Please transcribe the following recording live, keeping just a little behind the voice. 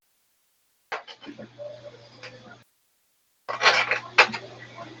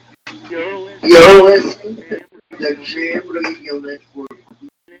Good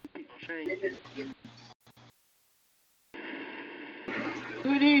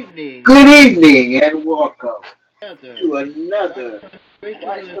evening. Good evening and welcome Another to another Inspirational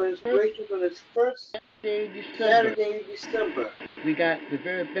Bicycle Inspiration on this first Saturday in December. Saturday in December. We got the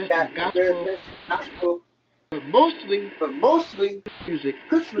very We best got of the very gospel, best gospel, but mostly but mostly music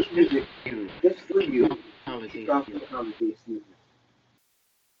Christmas just music for you. just for Kick off you. the holiday Kick off season. the holiday season.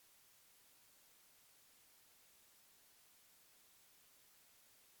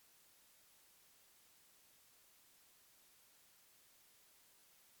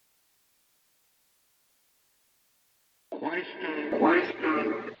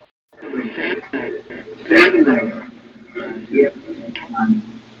 Saturday. Yep.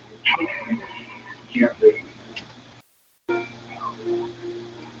 Jeffrey.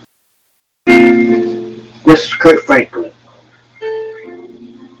 This is Kurt Franklin.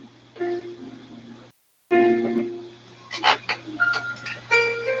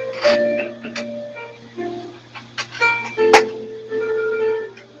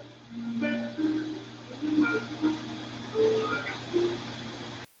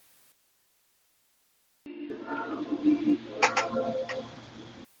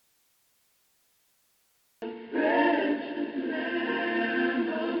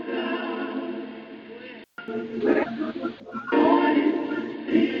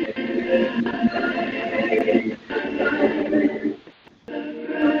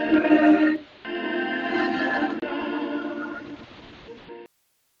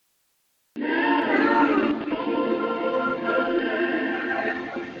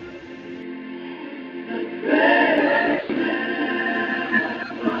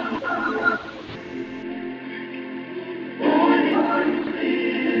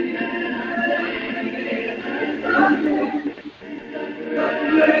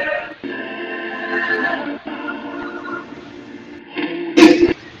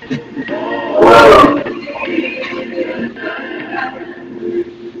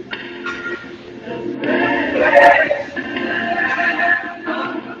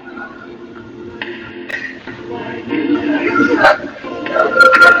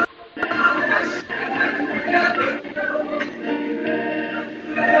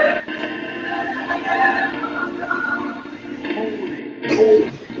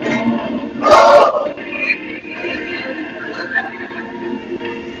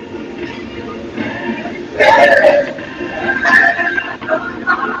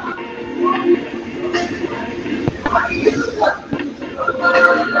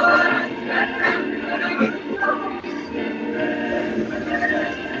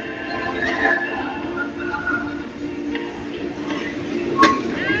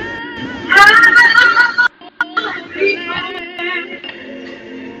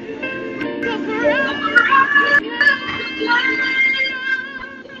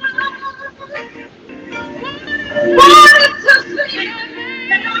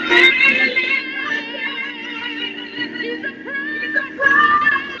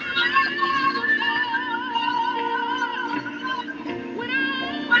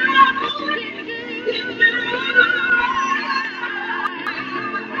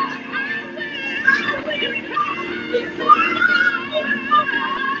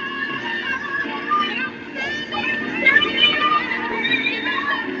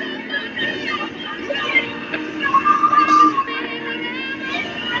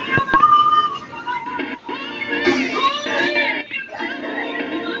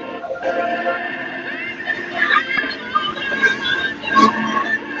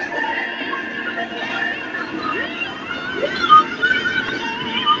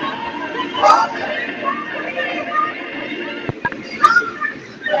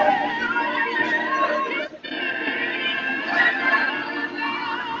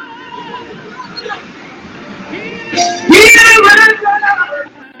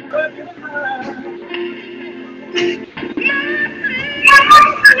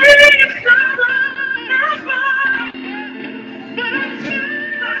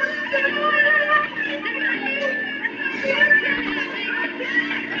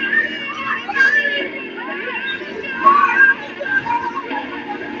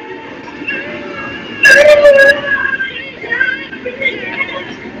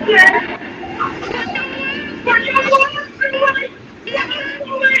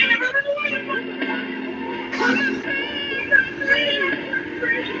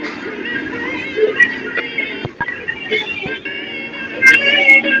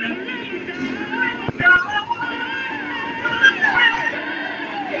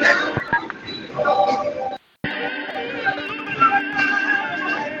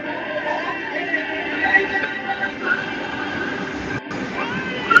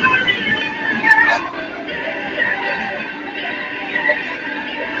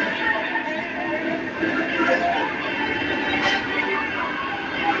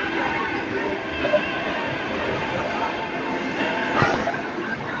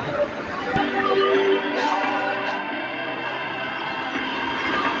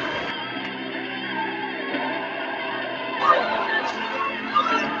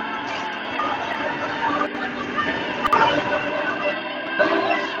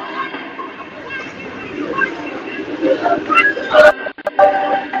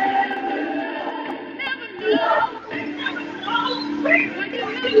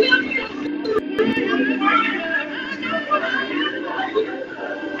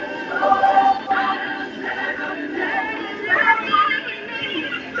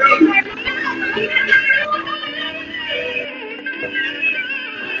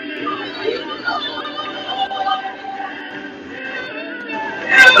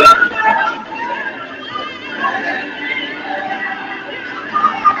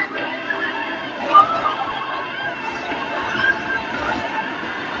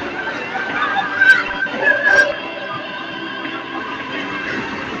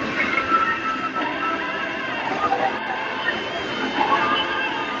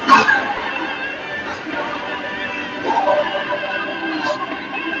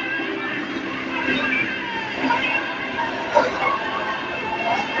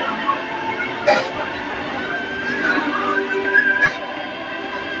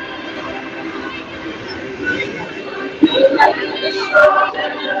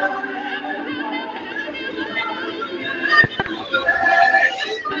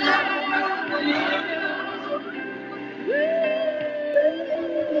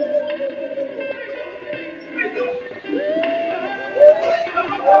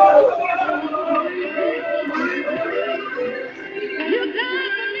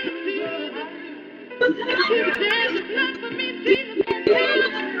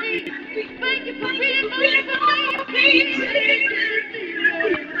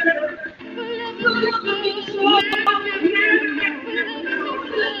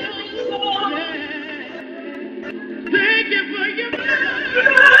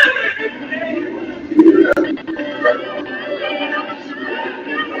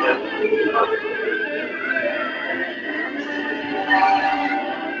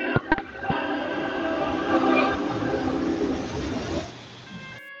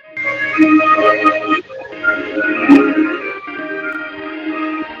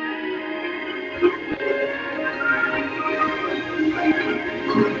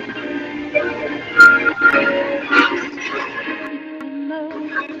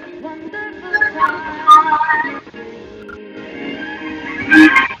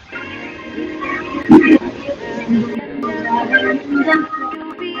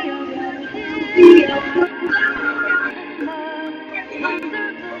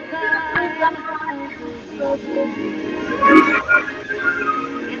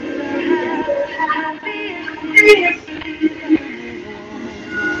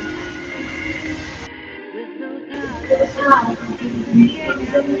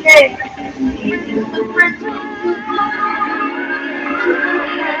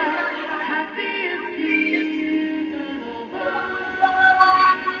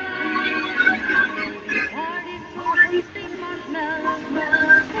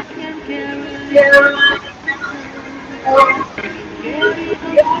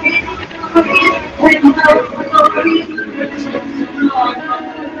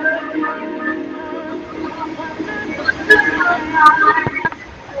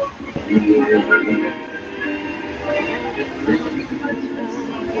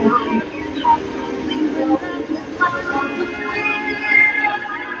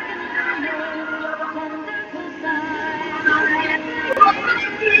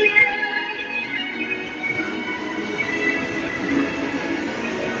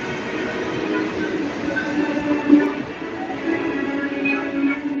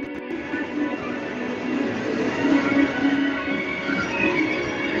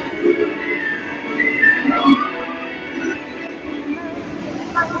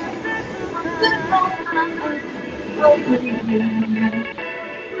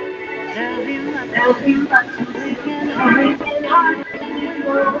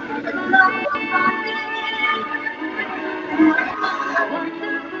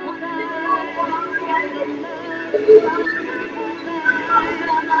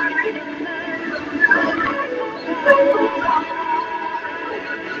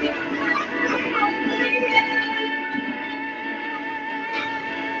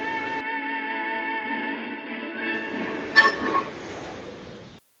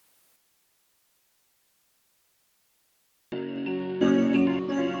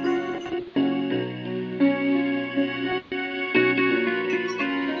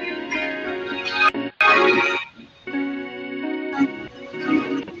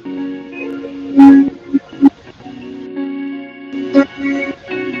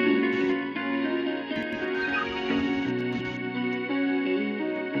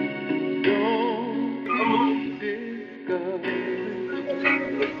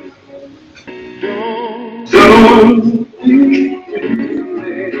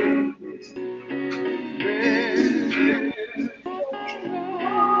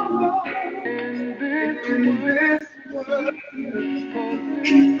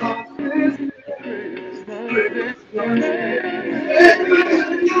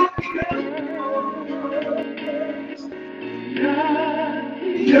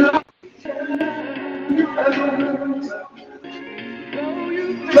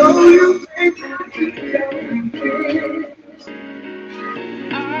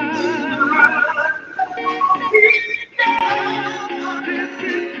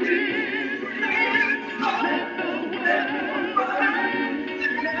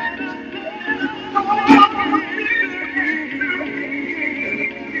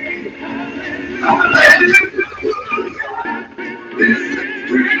 Christmas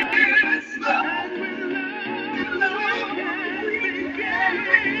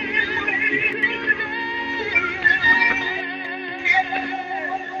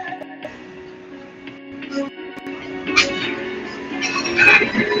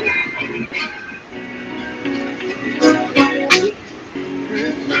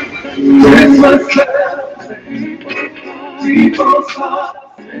Christmas time, people's hearts, people's hearts,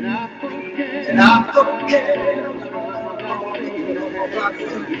 and I forget and I about forget all the troubles I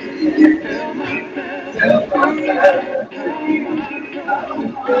seem to have. Tell myself tell this myself is how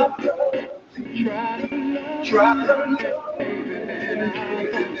I go. Try to love try you, to baby, and I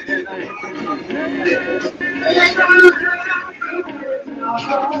hope that I can do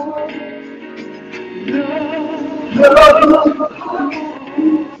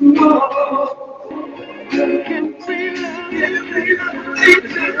love. Can we love each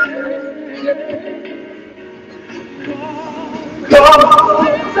other today? 'Cause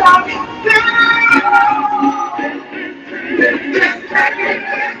I'm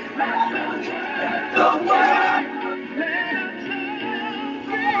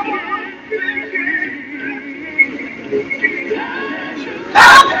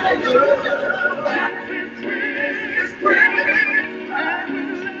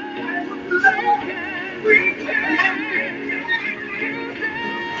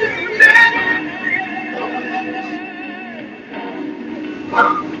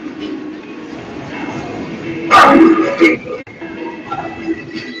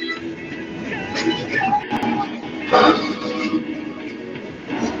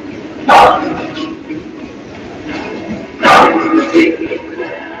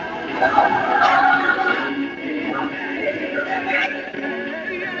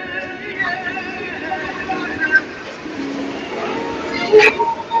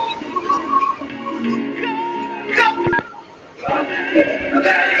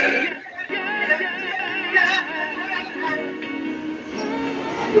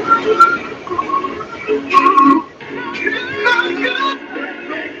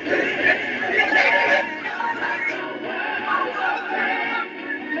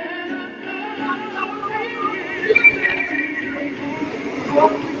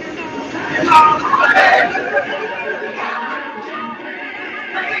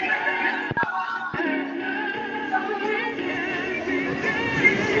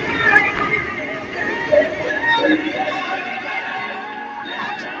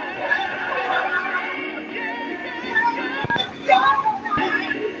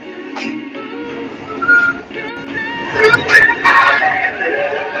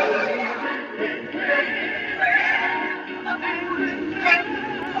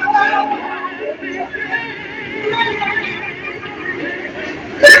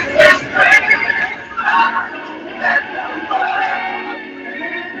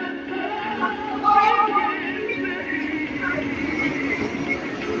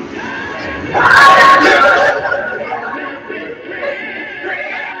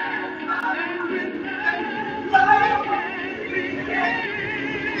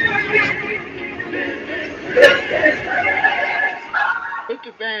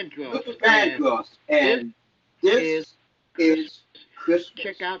Mr. Vandross, and this and is this Christmas. is Christmas.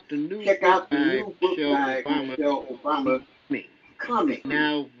 Check out the new Check book out the by new book Michelle by Obama, Michelle Obama Me. coming.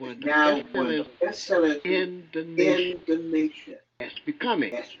 Now one of the Now best one of sellers the bestsellers in the nation. in the nation. That's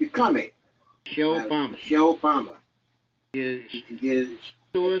becoming That's becoming Michelle Obama. Michelle Obama. Is You can get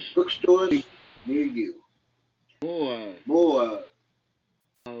stores bookstores near you. more More of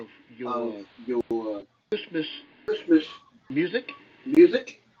of your your Christmas Christmas music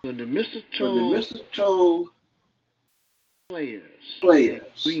music from the from the mistletoe mistletoe players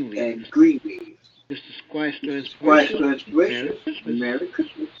players and and Greenleaves. green leaves. Mr. Squire Christ Inspirations. Merry inspirations. Christmas. Merry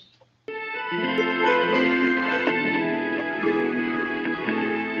Christmas.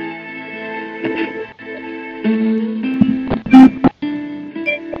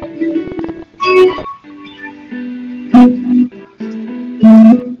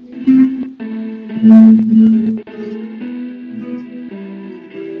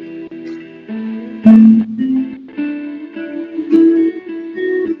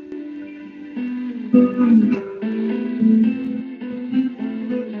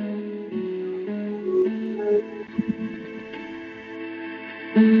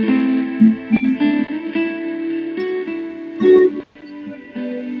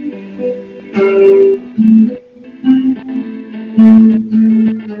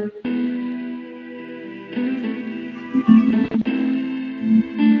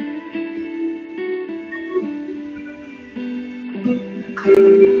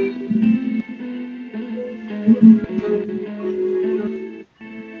 You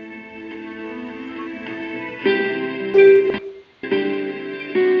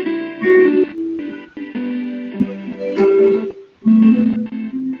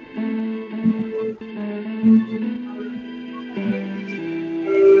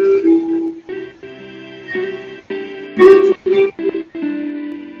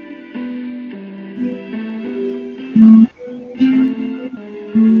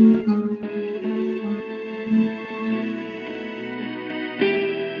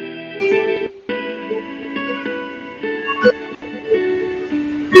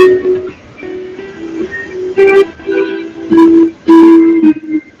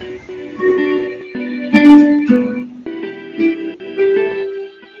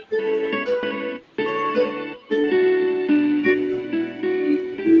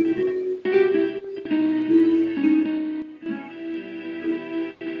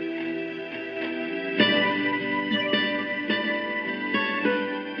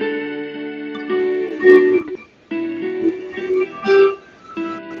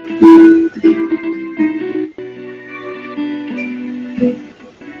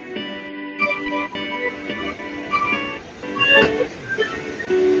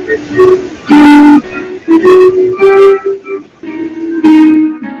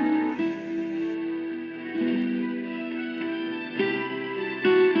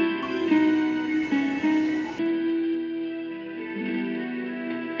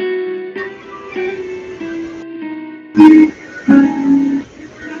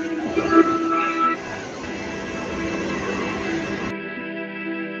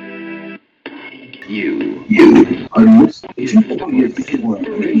are listening to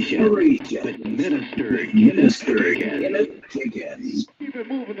Inspiration with Minister Kenneth Higgins. Keep it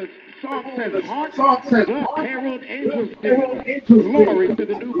moving. The song says, "Heart, the herald angels sing, glory to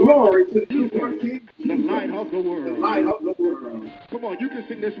the newborn King, the light of the world." Come on, you can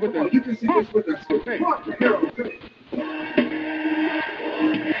sing this with us. Sing.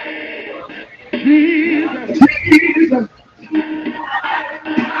 Jesus,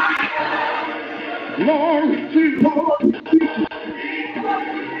 glory to you.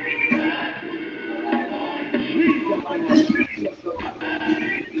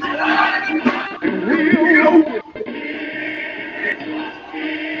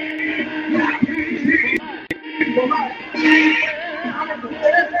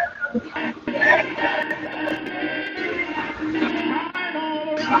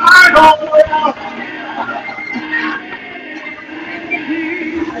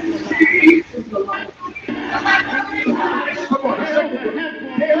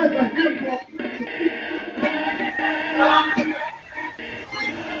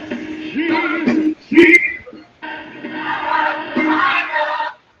 Jesus,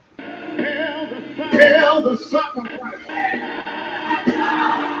 and we'll tell the sacrifice.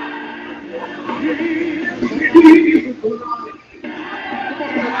 Jesus,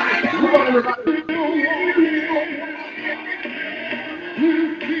 come on, everybody.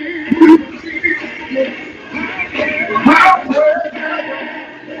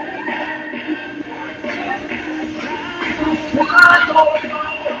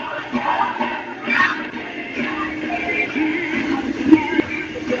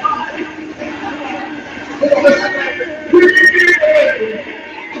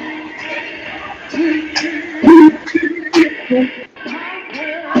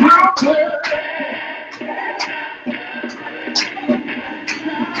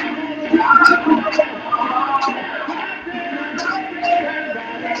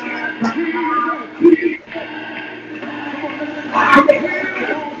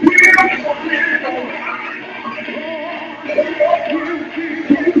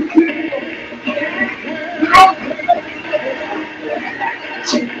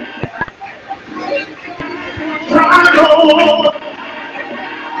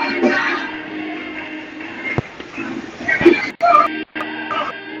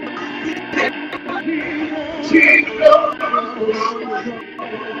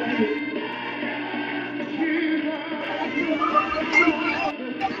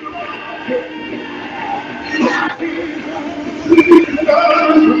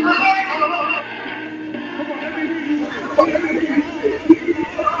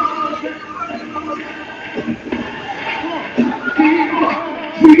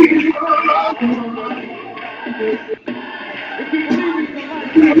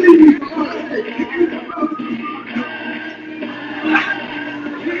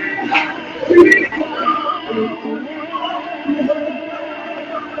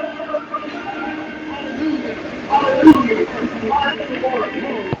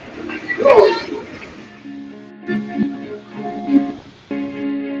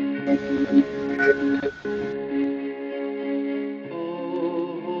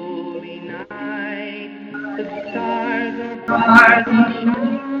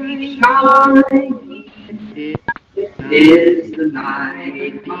 It is the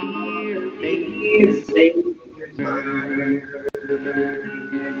mighty dear dear Savior, Savior.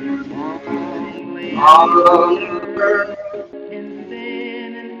 long lay All the the earth earth in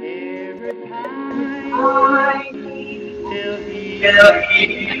sin and error pining, till shall he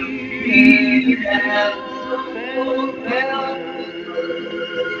he appeared be as as soul fell so from well. earth.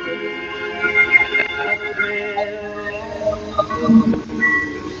 A thrill all through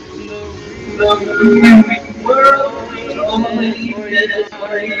the The weary weary world, world voices only for says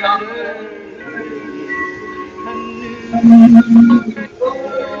for yonder yonder. day, a A new new is born.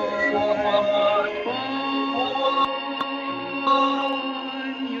 born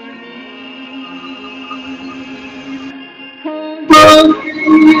On your knees, oh,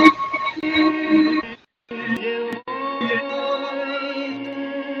 morning. hear angel voices,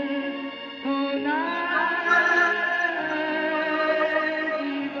 oh, night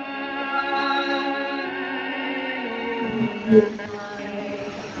divine, oh,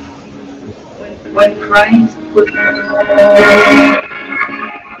 night, when When Christ Christ was born. born,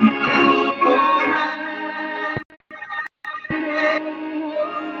 Oh, night, oh,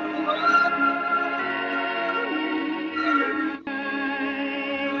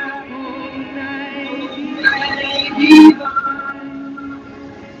 holy night, oh, night divine.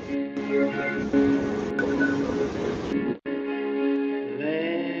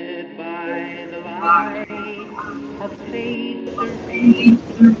 Led by the light of faith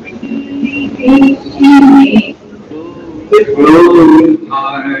serene, with glowing glowing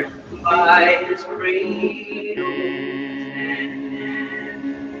heart, by His cradle praise.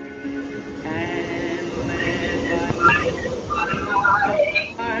 and led by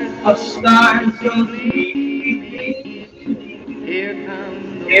By of stars of so stars so gleaming, gleaming, here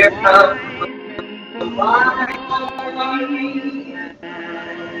come the here comes wise men the from light glorious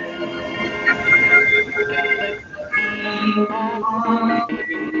land. The King of of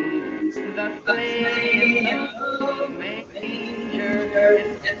Kings, thus the lay in flame the of manger, nature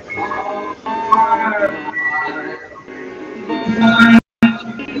and and all all our our God, heart. born to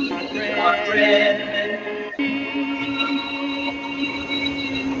Born be our our friend, bread and King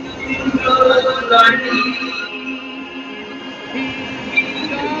of good our kings. He guarded us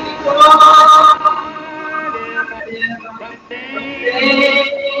from from danger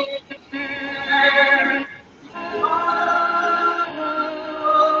day and of your kingdom.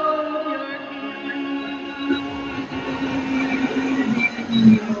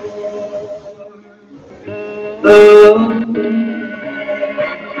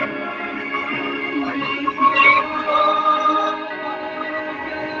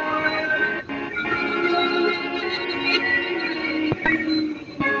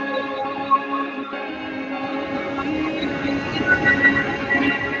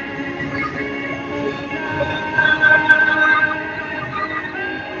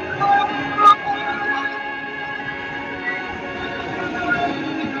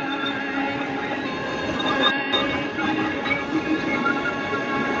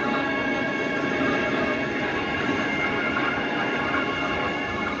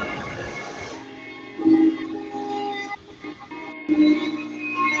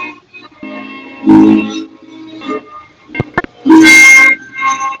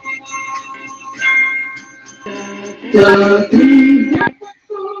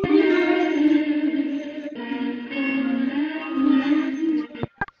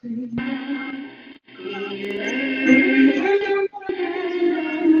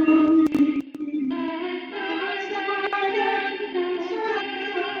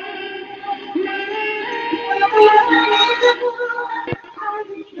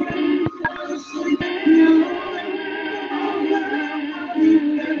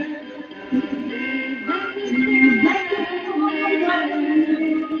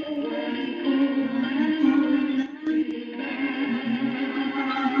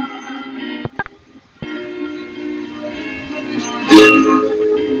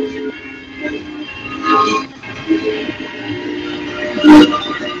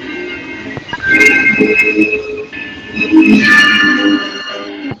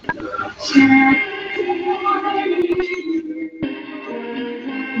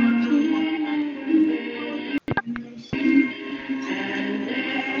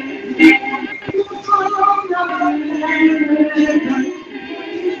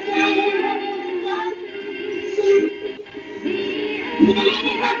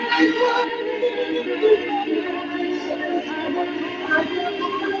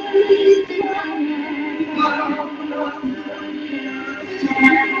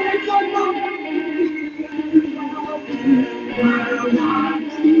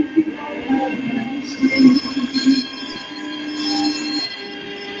 then,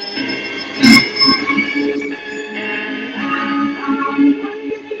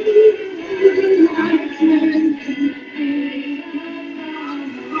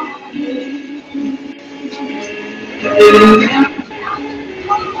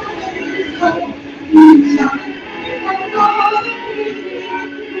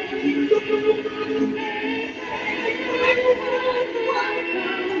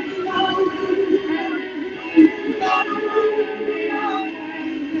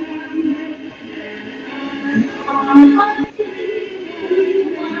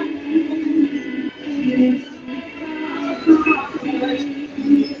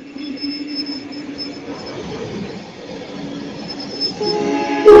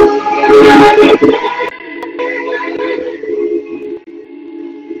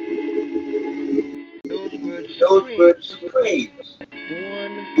 Those words Those praise, words of praise,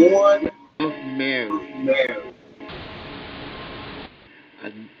 born born of of Mary. Mary.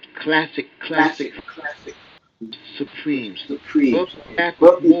 A classic, Classic, supremes. supreme. We'll be back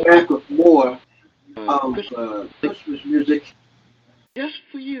with We'll be more back with more of Christmas Christmas music just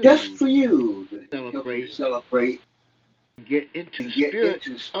for you just for you to help you celebrate celebrate and get into and the get spirit into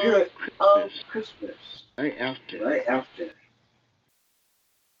the of spirit of Christmas Christmas. right after Right after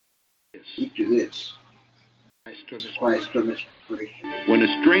this. each of this quiet storm inspiration. When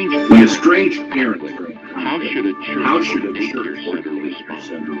a strange parent, how should a church or daycare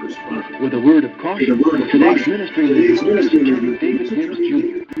center respond? With a word of caution, today's ministry leader is Attorney David Gibbs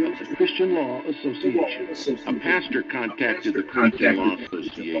Jr. of the Christian Law Association. A pastor contacted the Christian Law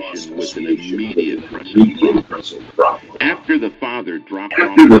Association with an immediate pressing problem. After the father dropped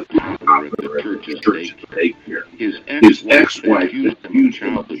off the toddler at the church's daycare, his ex-wife accused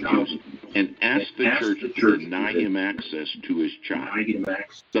him of child abuse and asked the church to deny him access to his child.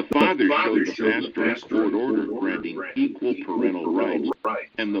 The father showed the pastor a court order granting equal parental rights,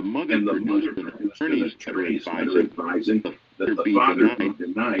 and the mother produced an attorney's letter advising the father be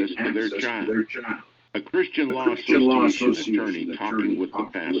denied access to their child. A Christian Law Association attorney talking with the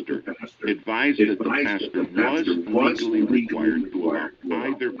pastor advised that the pastor was legally required to allow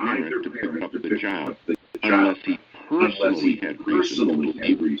either parent to pick up the child unless he personally had reason to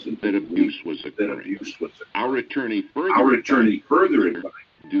believe that abuse was occurring. Our attorney further advised,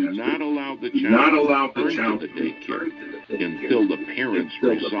 do not allow the child to return to the daycare until the parents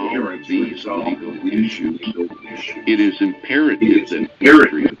resolve these legal issues. It is imperative that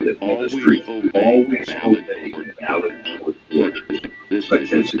ministry always obey valid court orders,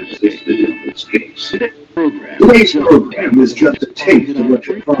 such as in this case. Today's program is just a taste of what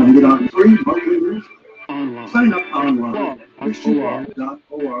you'll find on free monthly news. Online. Sign up online at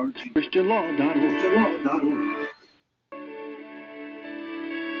christianlaw.org. christianlaw.org.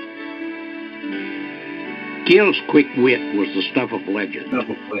 Gil's quick wit was the stuff of legend.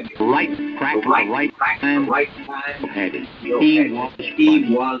 Right crack at the right time. Had it. He was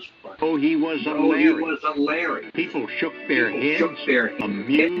funny. Oh, he was hilarious. People shook their heads,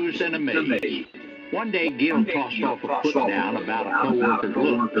 amused and amazed. One day, Gil tossed off a put down about a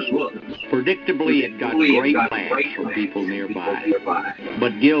co-worker's looks. Predictably, it got great laughs from people nearby.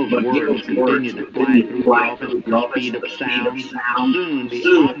 But Gil's words continued to fly through the office at the speed of sound.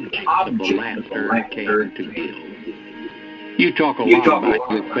 Soon, the object of the laughter came to Gil. You talk a lot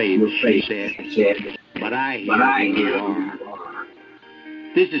about your faith, she said, but I hear who you are.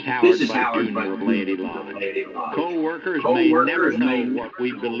 This is Howard Buck Jr. of Lady Lodge. Co-workers may never know what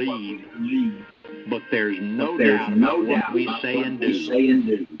we believe, but there's no doubt about what we say and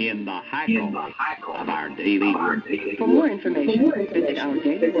do in the high call of our daily work. For more information, visit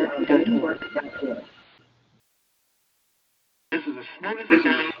ourdailywork.org. This is the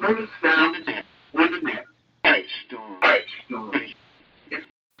smoothest sound in the net. Right, storm.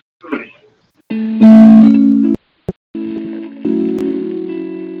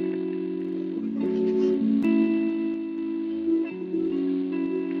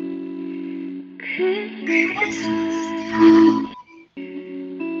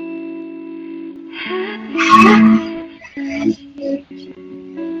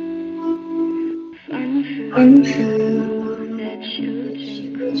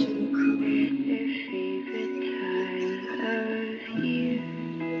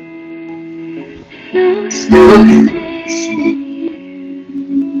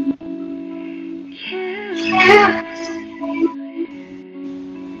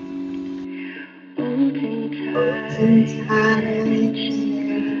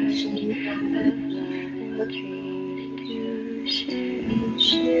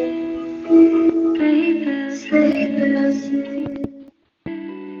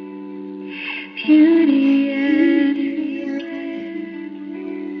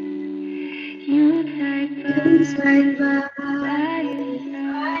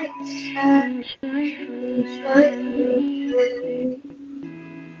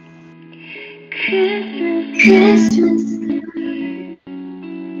 Christmas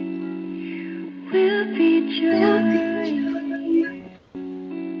will be joy.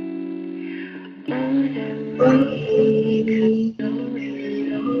 Oh, that we could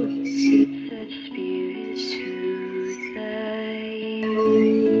always see such spirits through the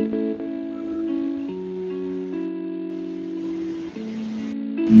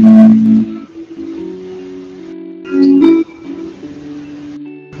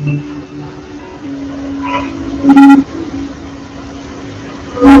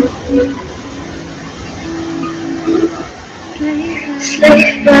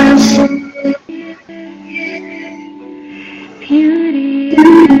sleigh bells, beauty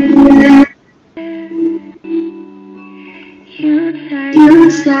and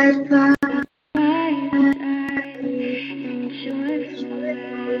Yuletide by and joyful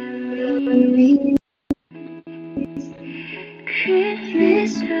memories.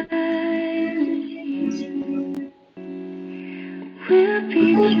 Christmas time will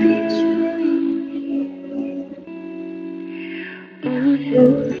be joy. Oh,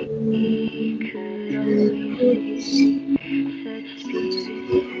 that we could always see such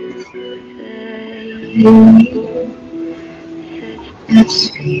spirits through the year. Such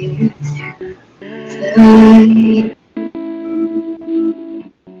spirits through the year.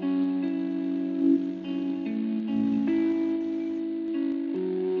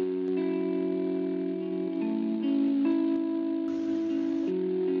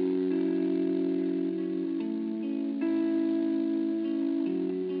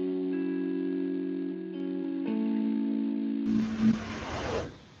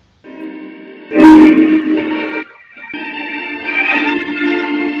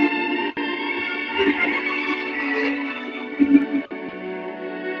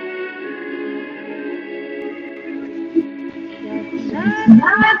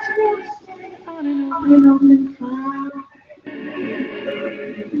 On an open fire,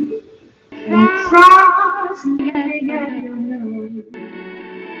 frost getting at your nose.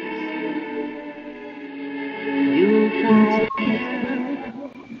 Yuletide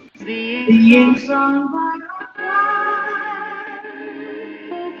carols being sung by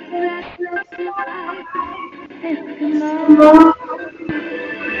folks dressed like Eskimos.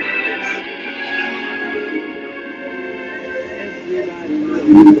 Everybody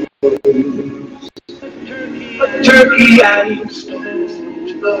knows turkey and stove.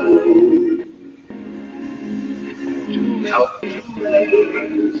 Out to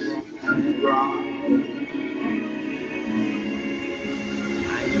blaze and ride.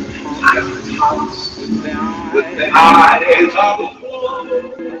 I'm tossed with the eyes of the world.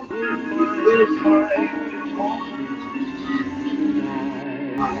 Will find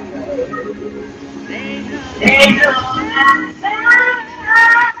they know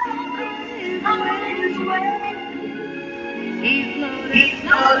that his way. He's loaded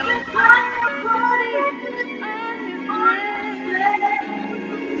on his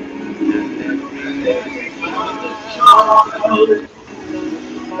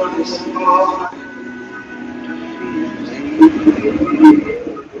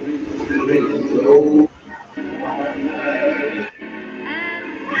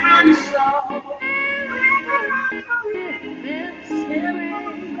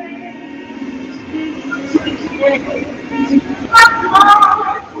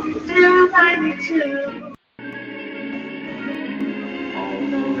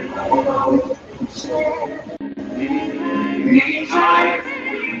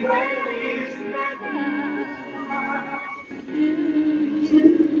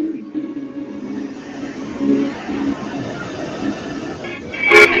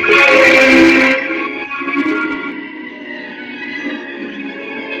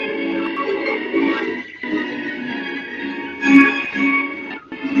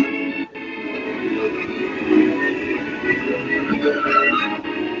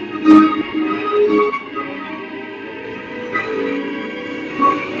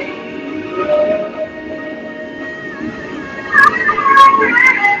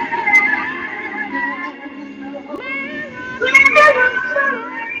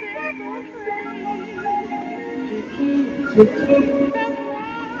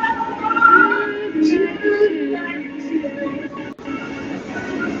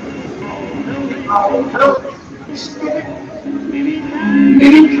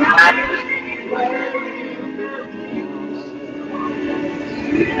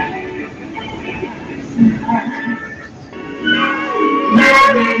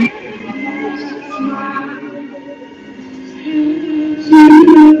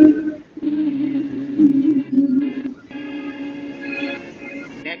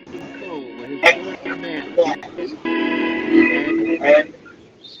and so his young man. And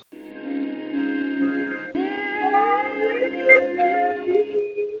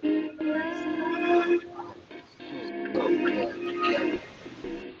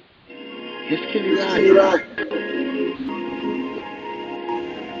it's Kenny Rogers.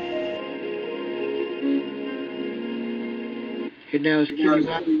 And now it's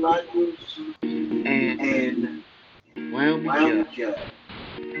Kenny Rogers and Wyoming Judd.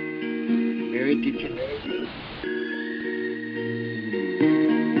 Mary, did you know?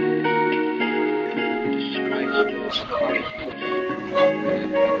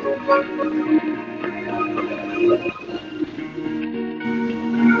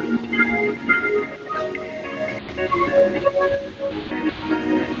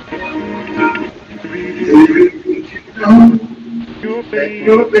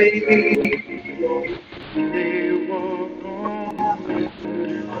 Your baby, they walk on.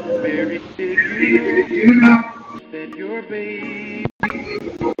 Mary, did you know that your baby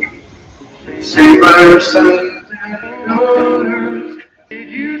saved by her son and daughter? Did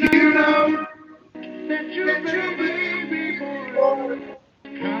you know that your baby boy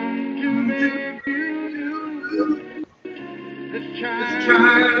come to make you new? This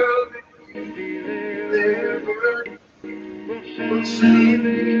child delivered will soon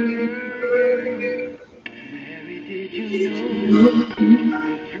deliver. Mary, did you know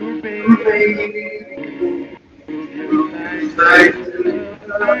that your baby will give life to the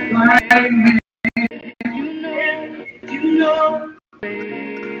blind man? You know,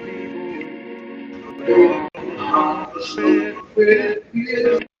 baby boy, with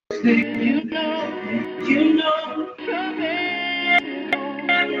you. You know, the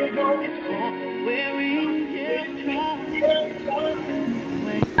baby boy is wearing his clothes.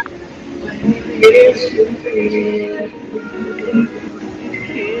 Yes, you feel.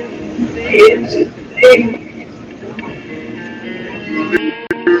 Kiss the baby.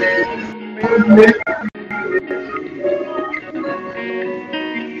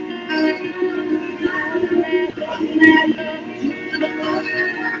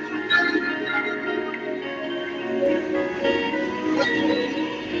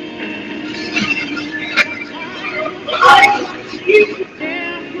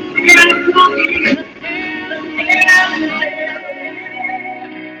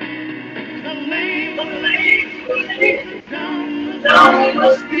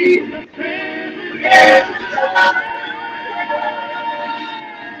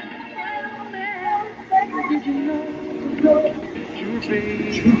 Did you know your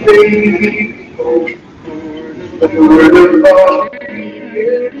baby, the word of God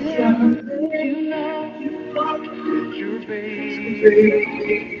is you know that your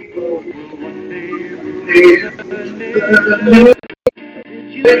baby will one day rule the nation.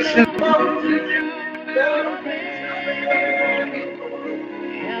 Did you know that your baby,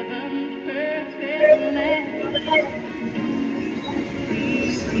 heaven's perfect land,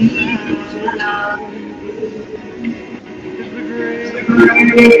 sweet child is the great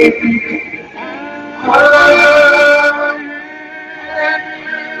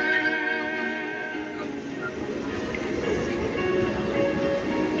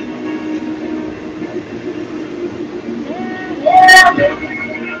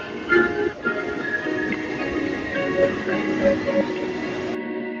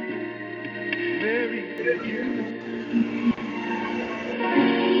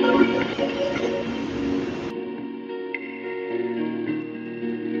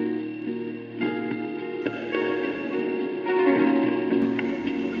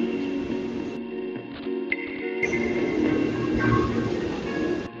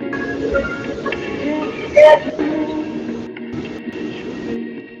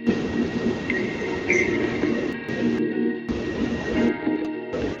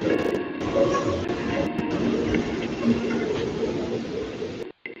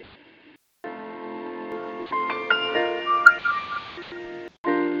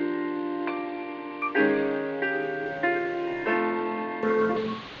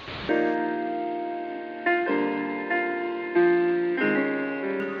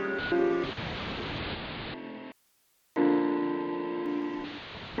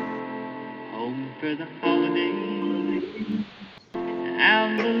home for the holiday.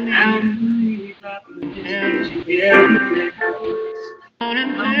 I believe I could have together on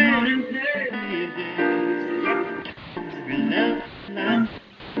and love like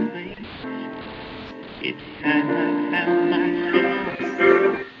space. It's time I found myself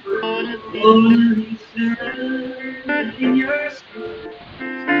only in your space.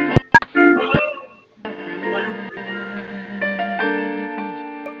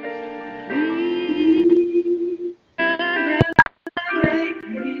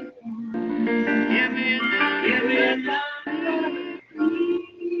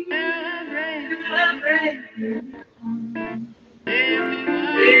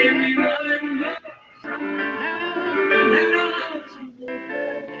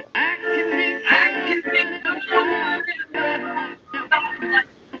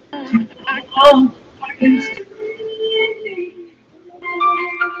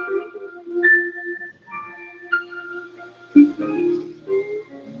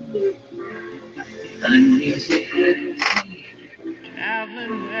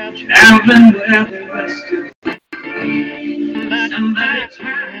 Somebody tell me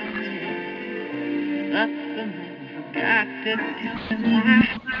that the man forgot to tell me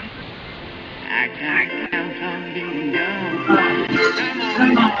why I can't count on being young.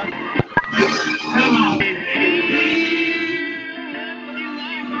 Come on. If he left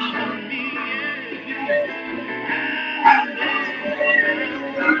you out for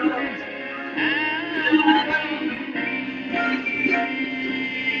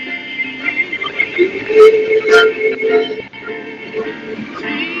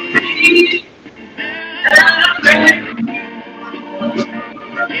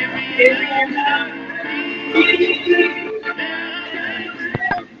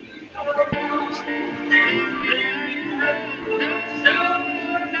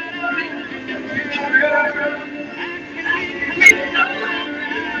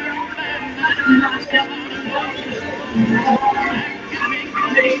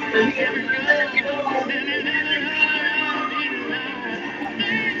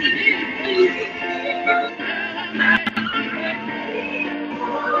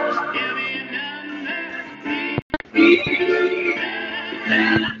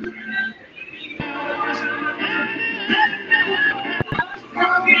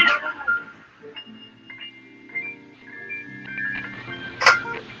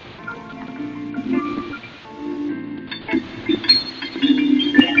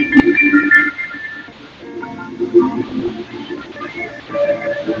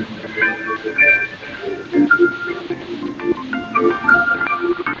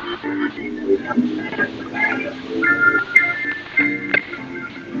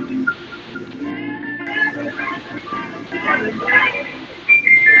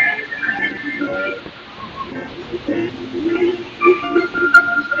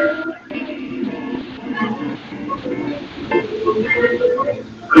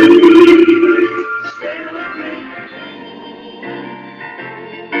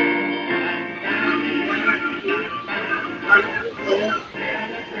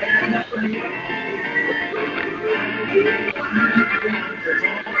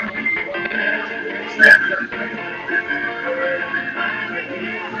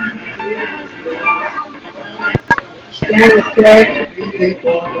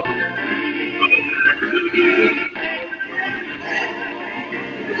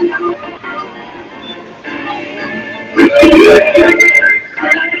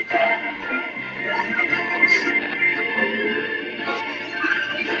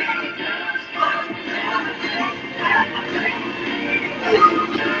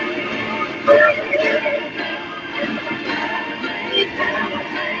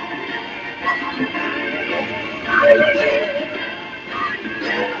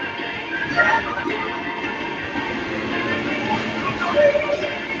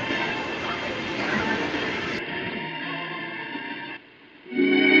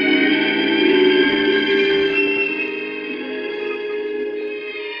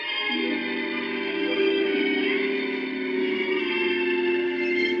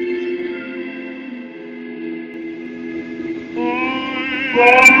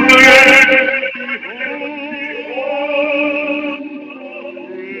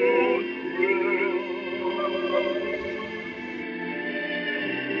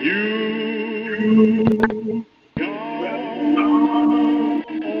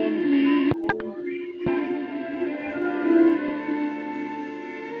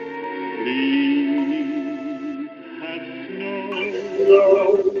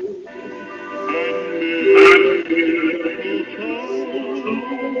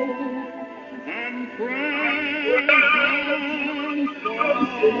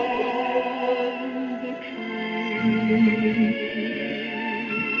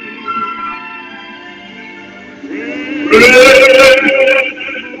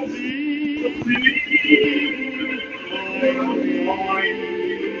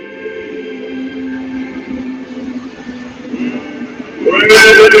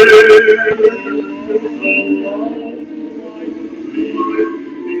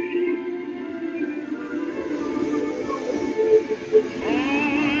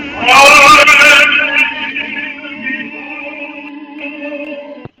I'll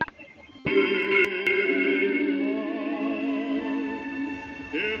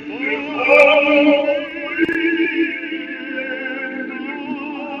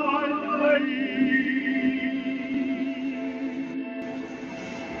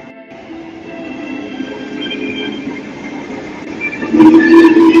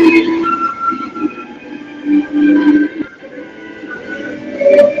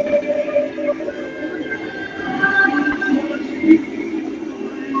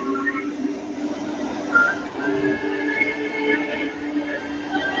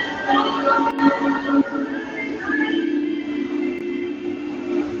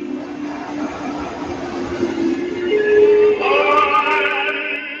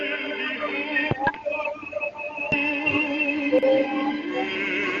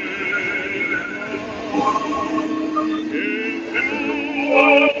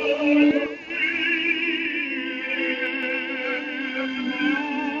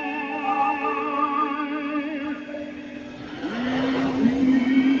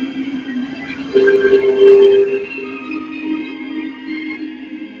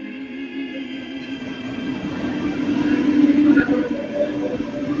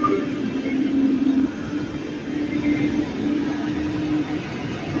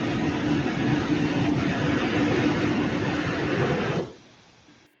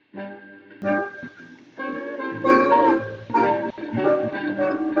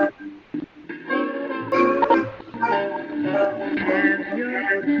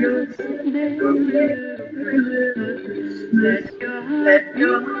yourself there, little princess. Let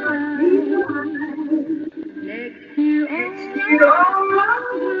your heart be light. Next year all our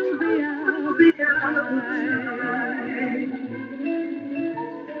will be out of sight.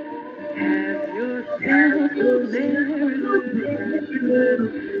 Have yourself a merry little Christmas.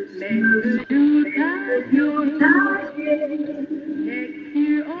 Make the Yuletide gay. Next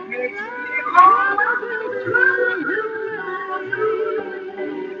year all our troubles will be miles away.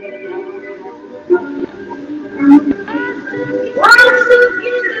 Once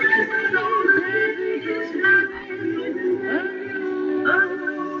again, happy birthday alone.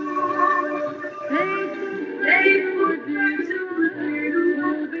 Faithful friends who are dear to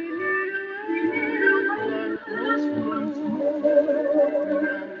us will be near to us once more.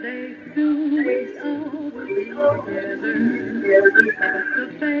 Someday soon we all will be together,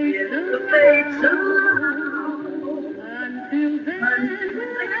 face to face around. Until then,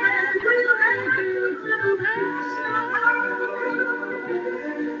 we'll have to somehow.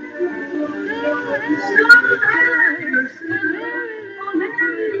 So have yourself a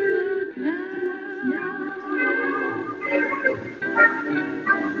merry little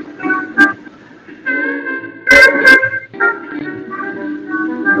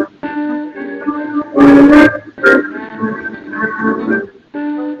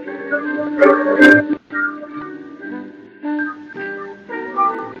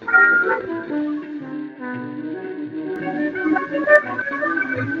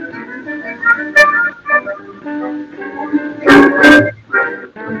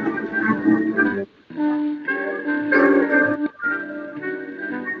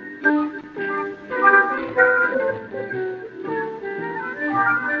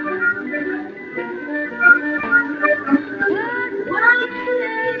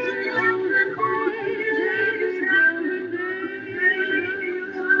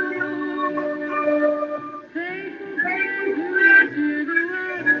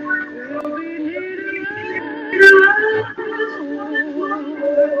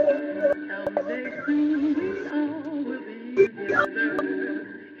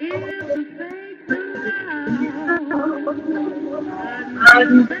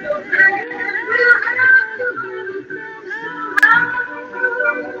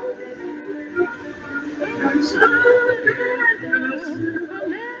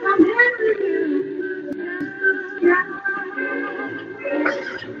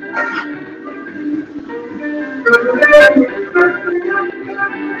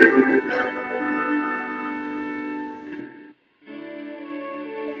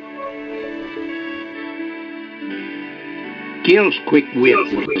Gil's quick wit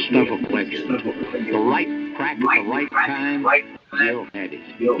was the stuff of legend. The right crack at the right time, Gil had it.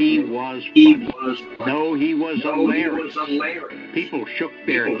 He was funny. No, he was hilarious. People shook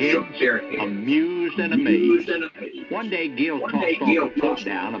their heads, amused and amazed. One day, Gil tossed off a put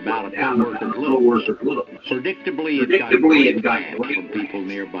down about a co-worker's littleness. Predictably, it got great laughs from people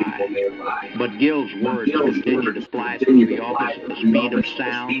nearby. But Gil's words continued to fly through the office at the speed of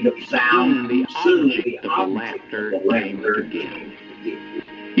sound. Soon the object of the laughter came to Gil.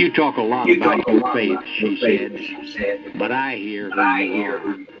 You talk a lot about your faith, she said, but I hear who you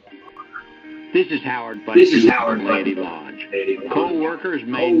are. This is Howard Buckley from Lady Lodge. Co-workers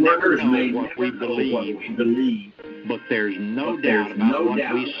may never know what we believe, but there's no doubt about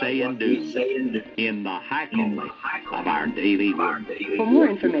what we say and do in the high calling of our daily work. For more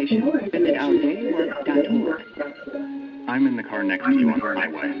information, visit ourdailywork.org. I'm in the car next to you on the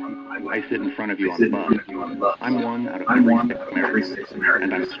highway. I sit in front of you on the bus. I'm one out of every 6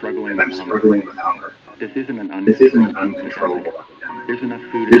 Americans, and I'm struggling with hunger. This isn't an uncontrollable epidemic. There's enough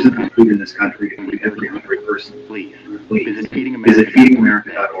food in this country to feed every hungry person. Please, visit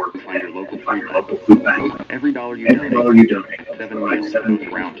feedingamerica.org and find your local food bank. Every dollar you donate, 7 meals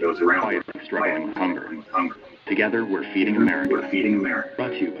around quietly struggling with hunger. Together, we're feeding America.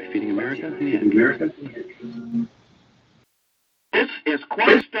 Brought to you by Feeding America and the America. This is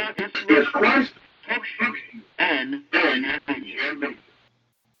Christ and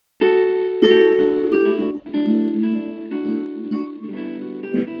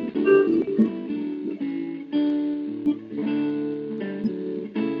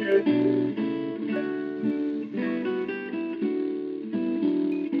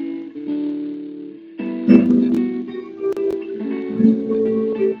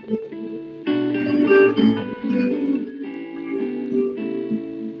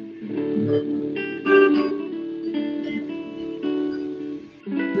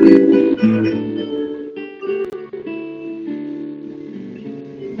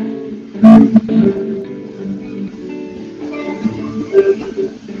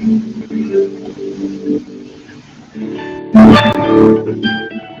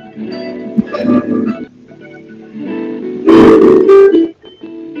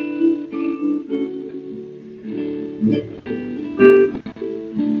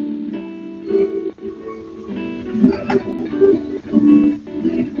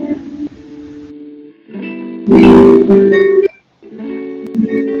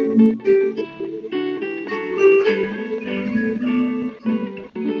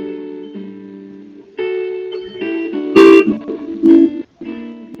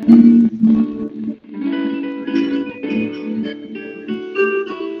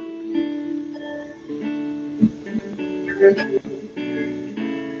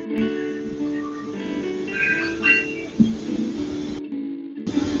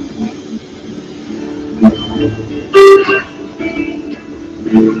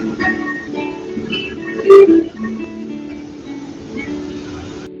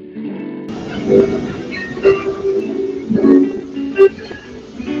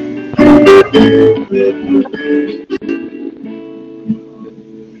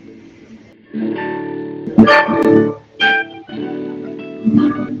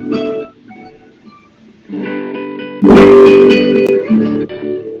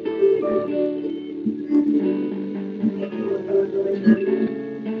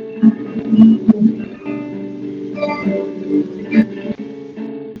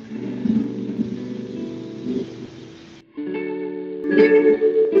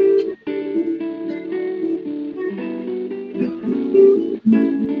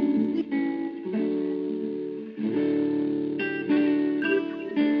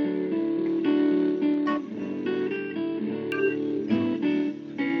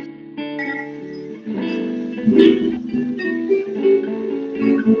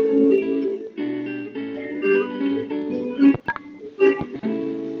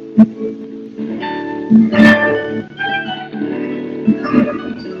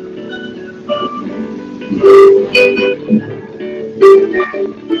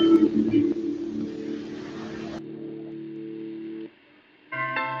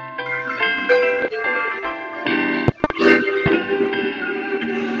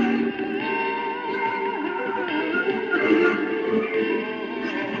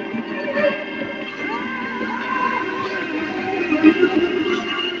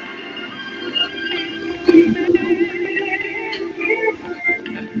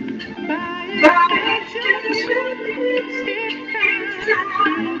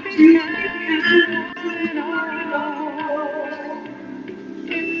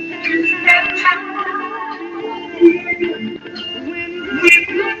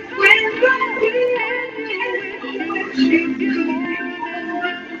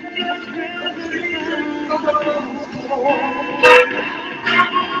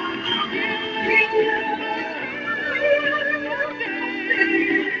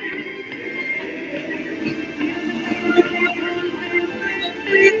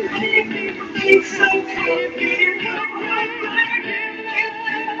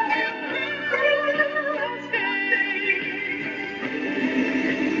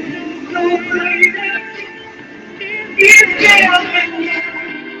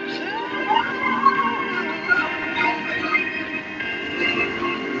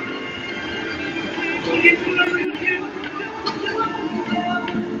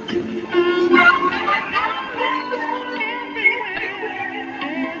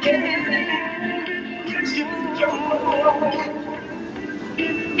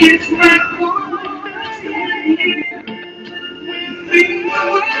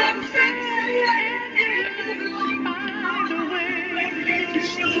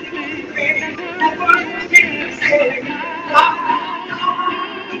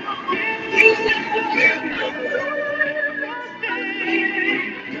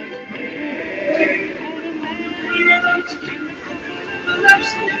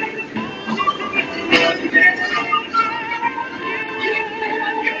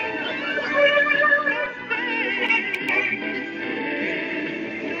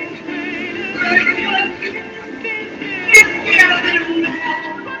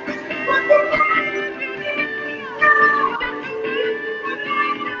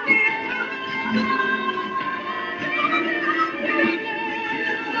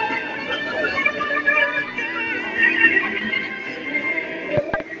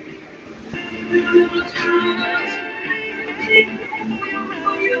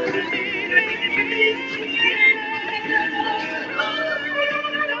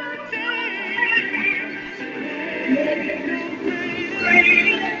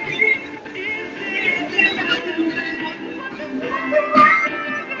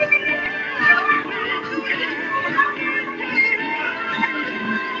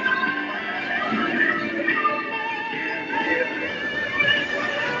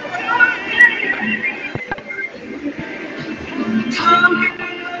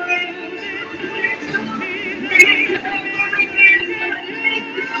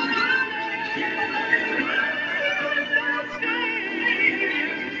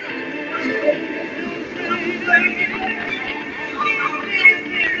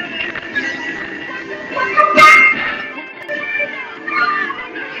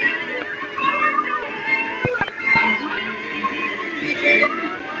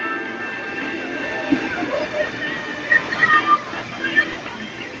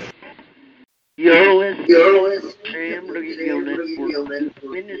I am radio network.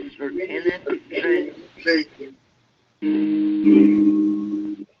 Minister Kenneth Jenkins.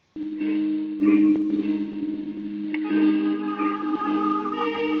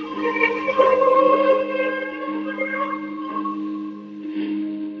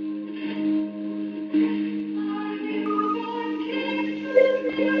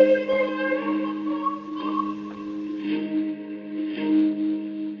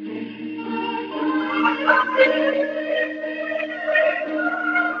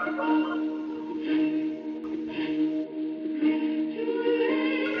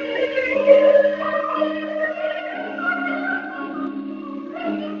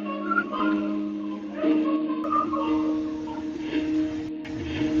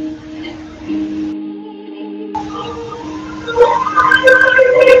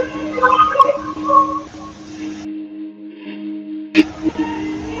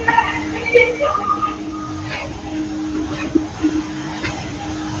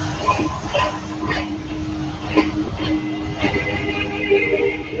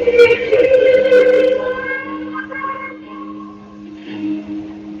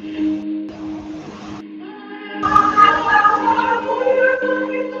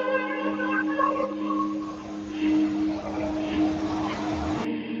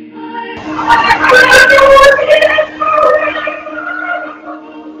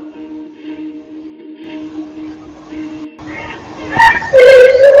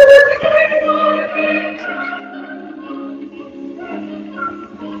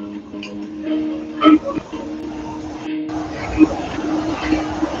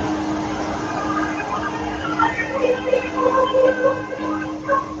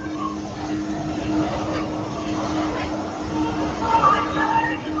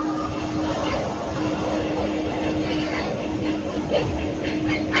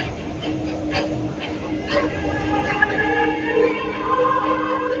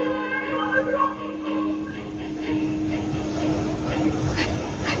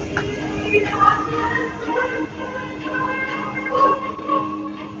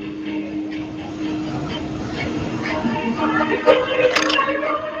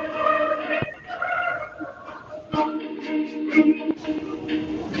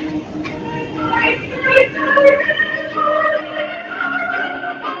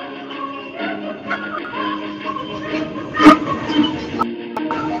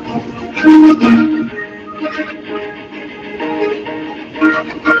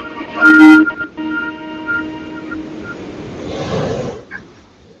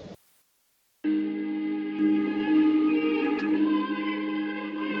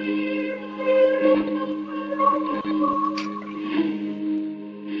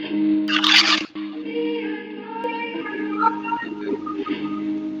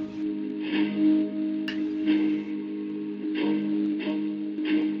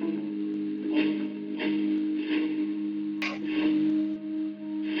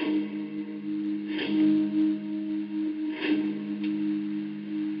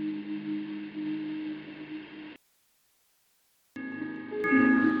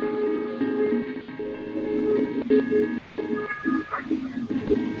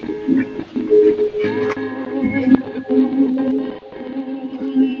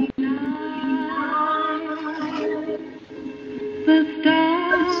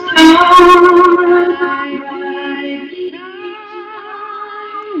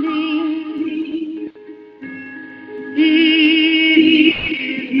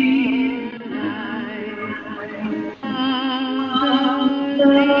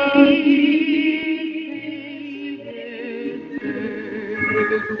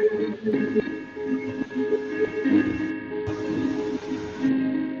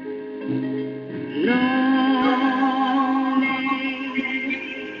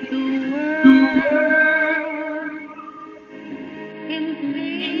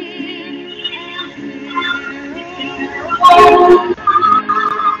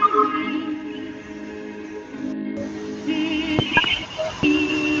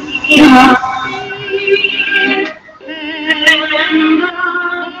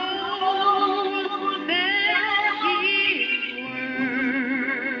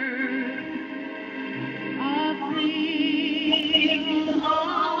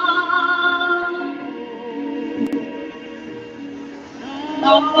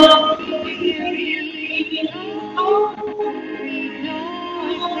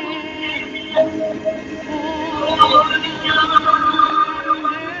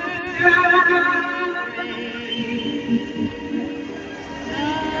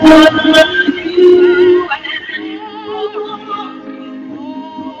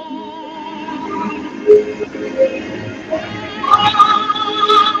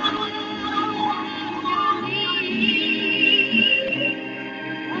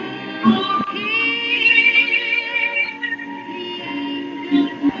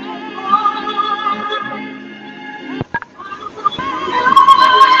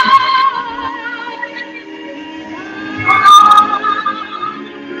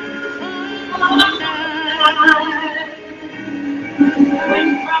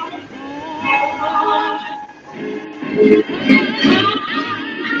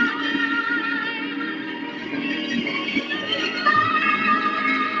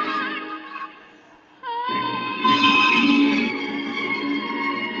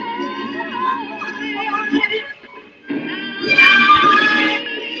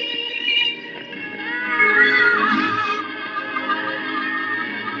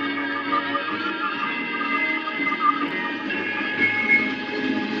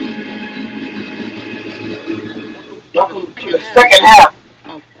 Welcome to the second half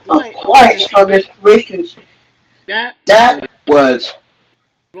of Quiet Strong Inspirations. That Was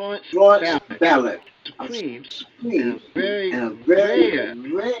Florence Florence Ballard, Ballard of Supreme, and Supreme, a very and a very rare,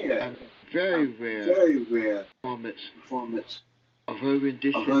 rare, very rare performance of her of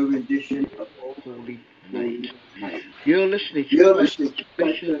rendition her rendition of Holy Holy Night. Night. You're listening to You're Quiet listening to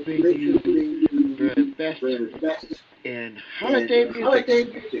Inspiration bring you the best the best in holiday and music holiday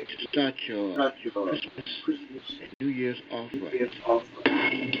music. to start your Not your Christmas and New Year's off right. Year's off.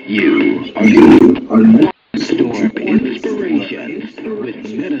 You are You are Storm Inspirations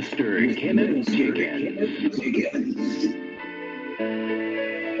with Minister Kenneth Jenkins.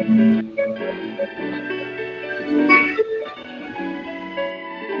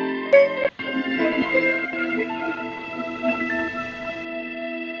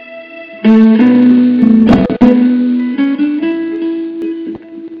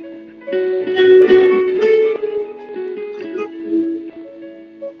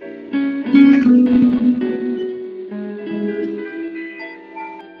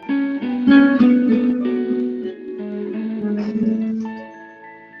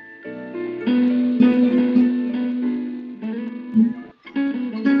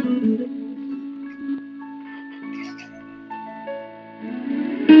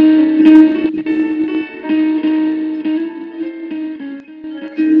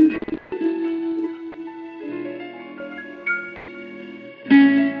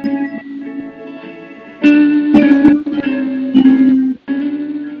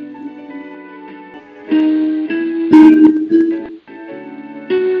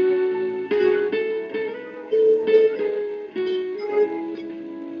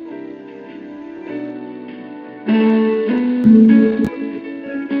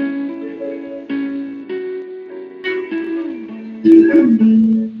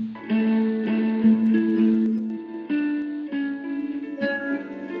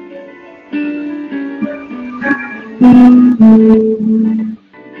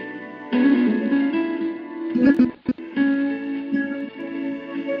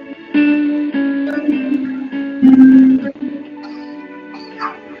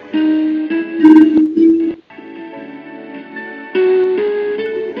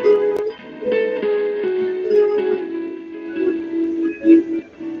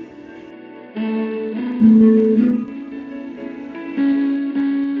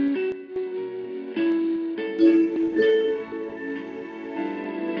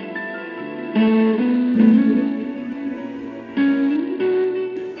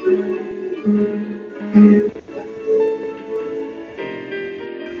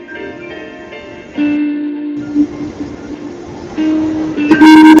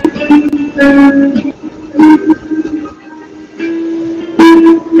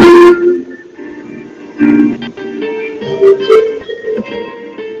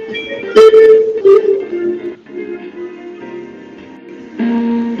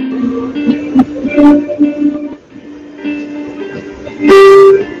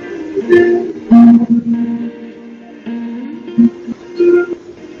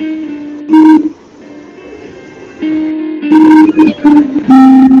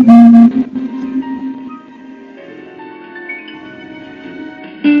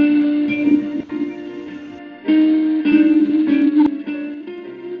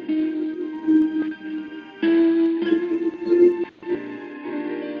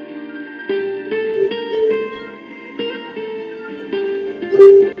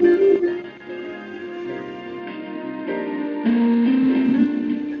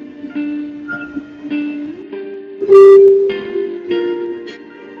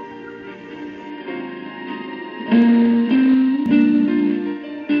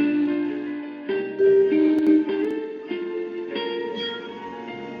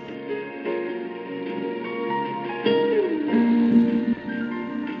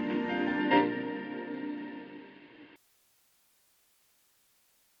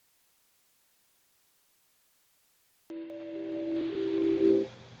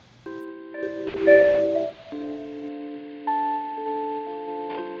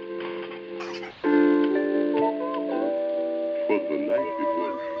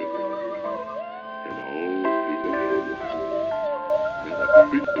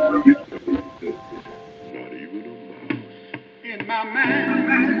 Not even a mouse in my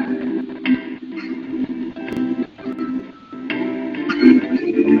mind.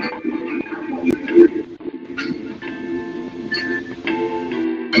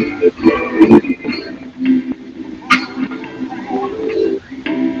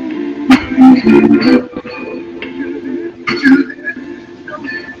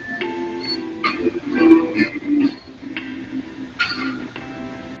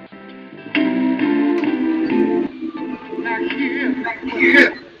 Now here,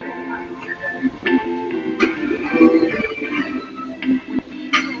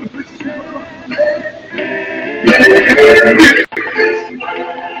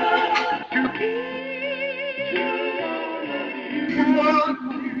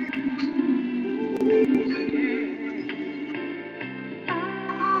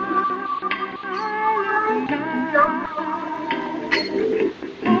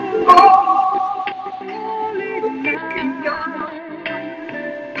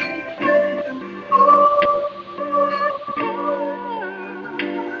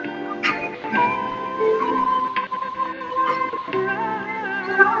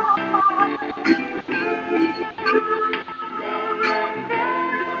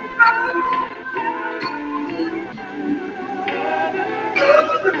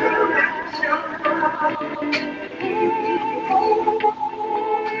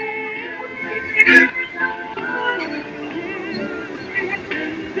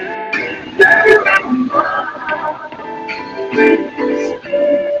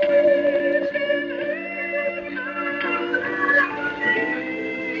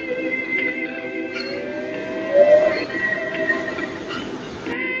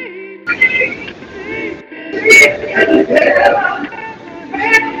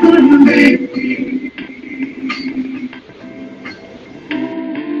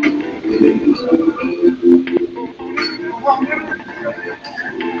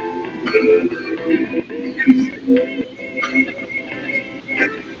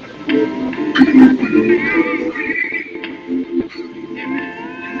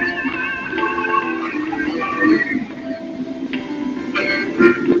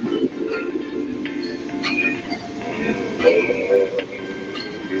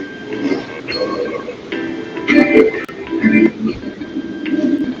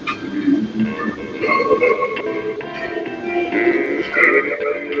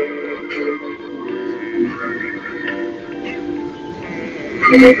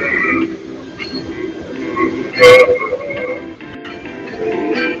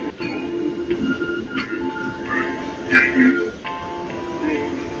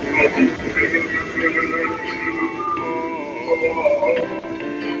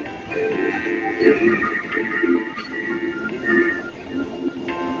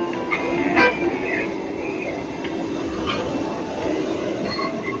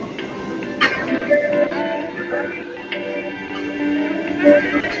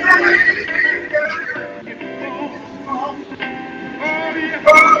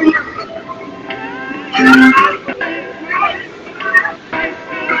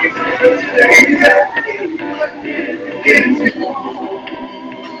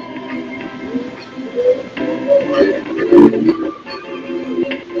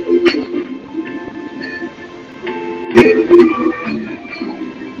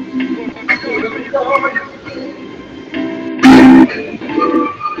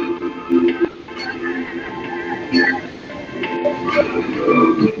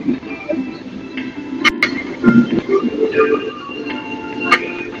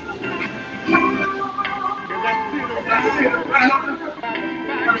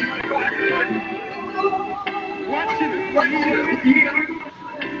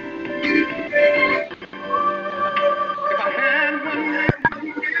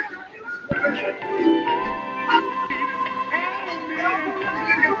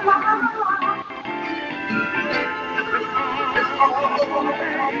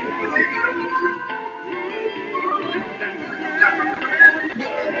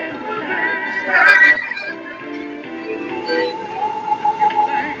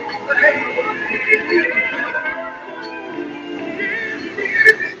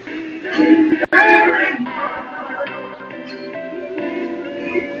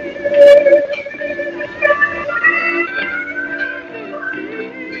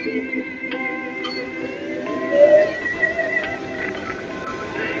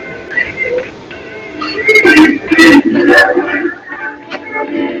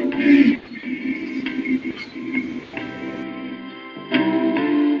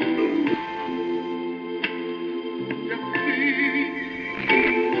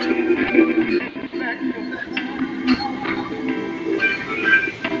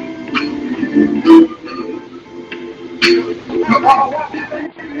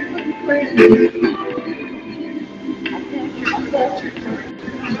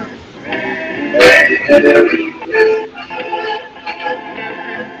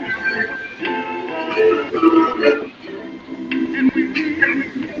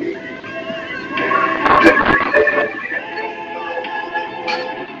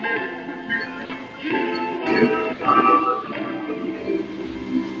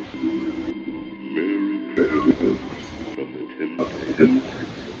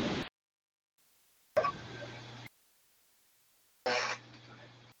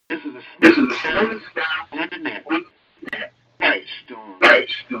 This is the smoothest down on the net. Based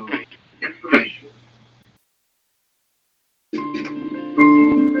on information.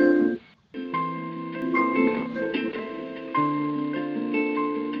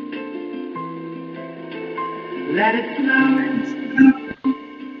 Let it snow.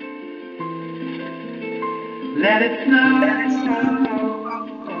 Let it snow.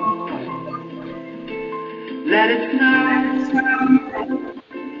 Let it snow.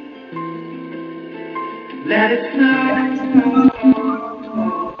 Let it snow.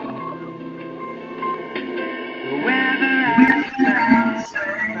 The weather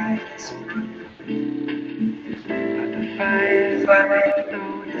outside is bright, but the fire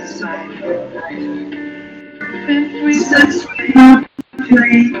don't since we have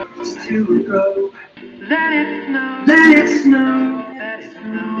place to go. Let it snow. Let it snow. Let it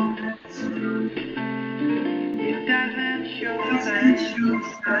snow. It doesn't show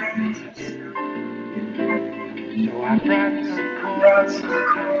signs. So I brought some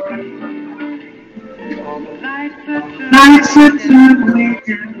coffee. All the lights are turned way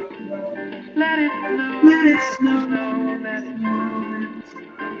down. Let it snow. Let it snow. Let it snow.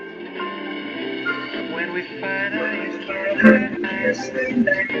 When we finally get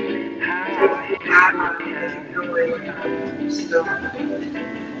goodnight, how I hate the snow.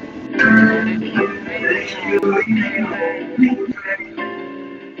 And if you really hold me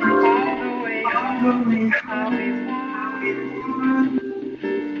all the way home, I'll be warm.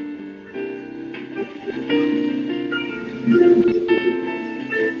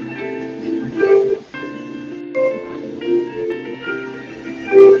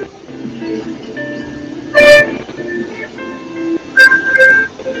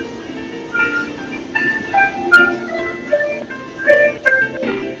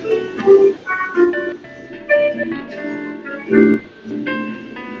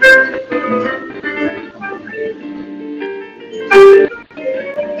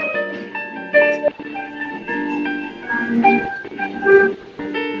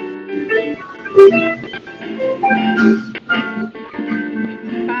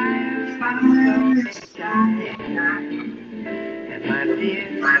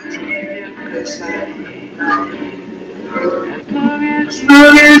 And my tears goodbye. As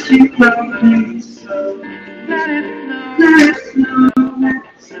long as you love me so, let it snow, let it snow, let it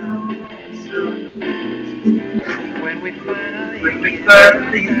snow. When we finally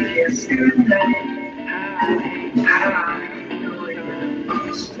get goodnight, how I hate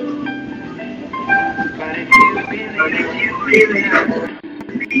the snow. But if you really hold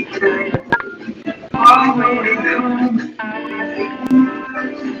me tight, all the way home, I'll be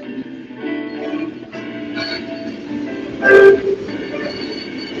warm.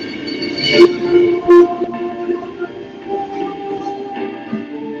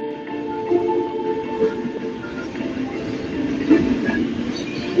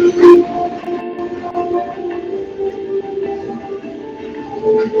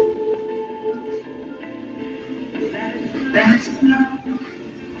 Let it snow.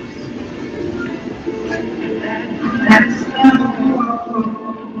 Let it snow.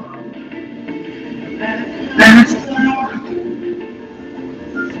 Let it snow. Let it snow.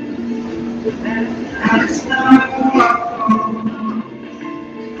 Let it snow. Let it snow.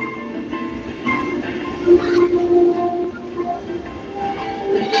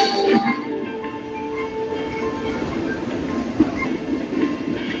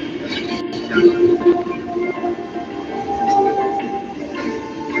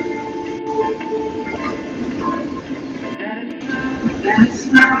 Let it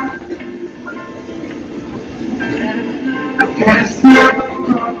snow.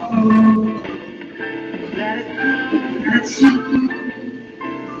 Let it snow. Let it snow.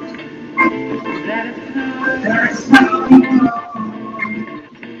 Let it snow. Let it snow.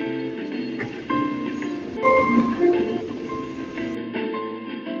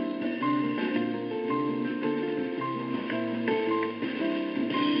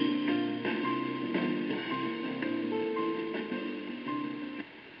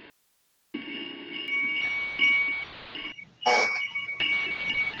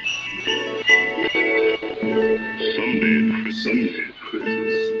 Someday at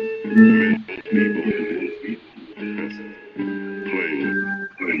Christmas, men people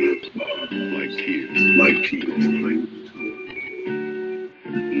playing like kids.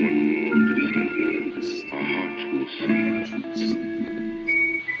 One warm December, our hearts will sing.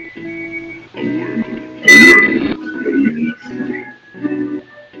 A world.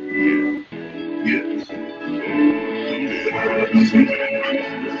 Yes. Someday at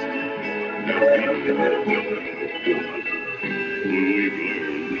Christmas, when we've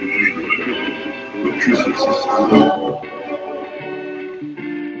learned what Christmas is for.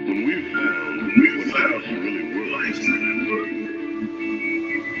 When we've found what life really was,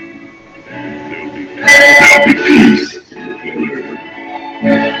 there'll be peace.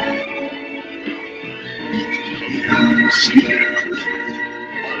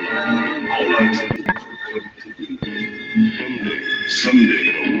 Someday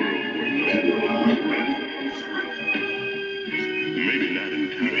in a world where no one is ready. Maybe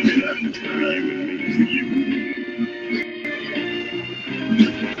not in time for you and me.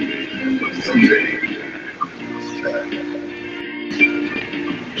 Someday.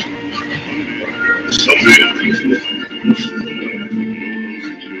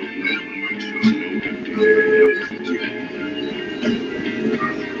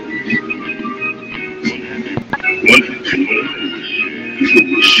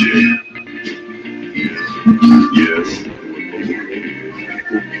 Yes.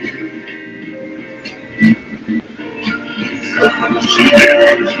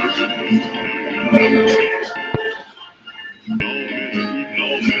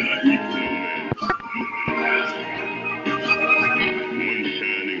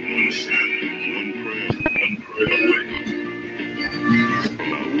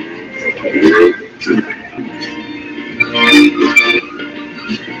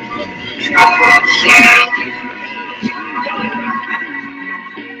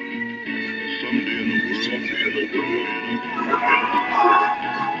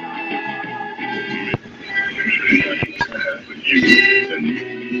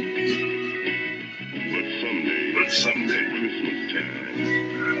 But someday, Christmas time.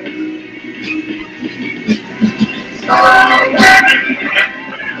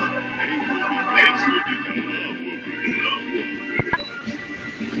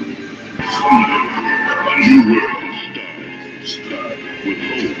 A new world can start with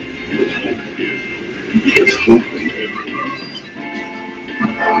hope. Yes, hope.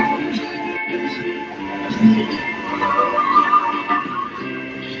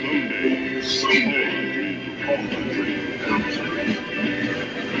 Someday, all our dreams will come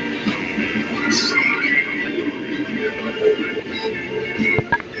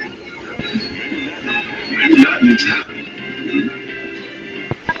Maybe not in time.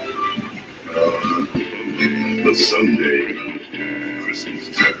 But someday,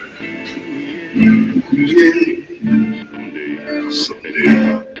 Christmas time.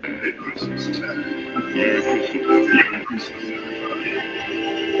 Someday, Christmas time. Merry Christmas.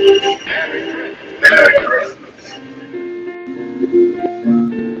 Merry Christmas.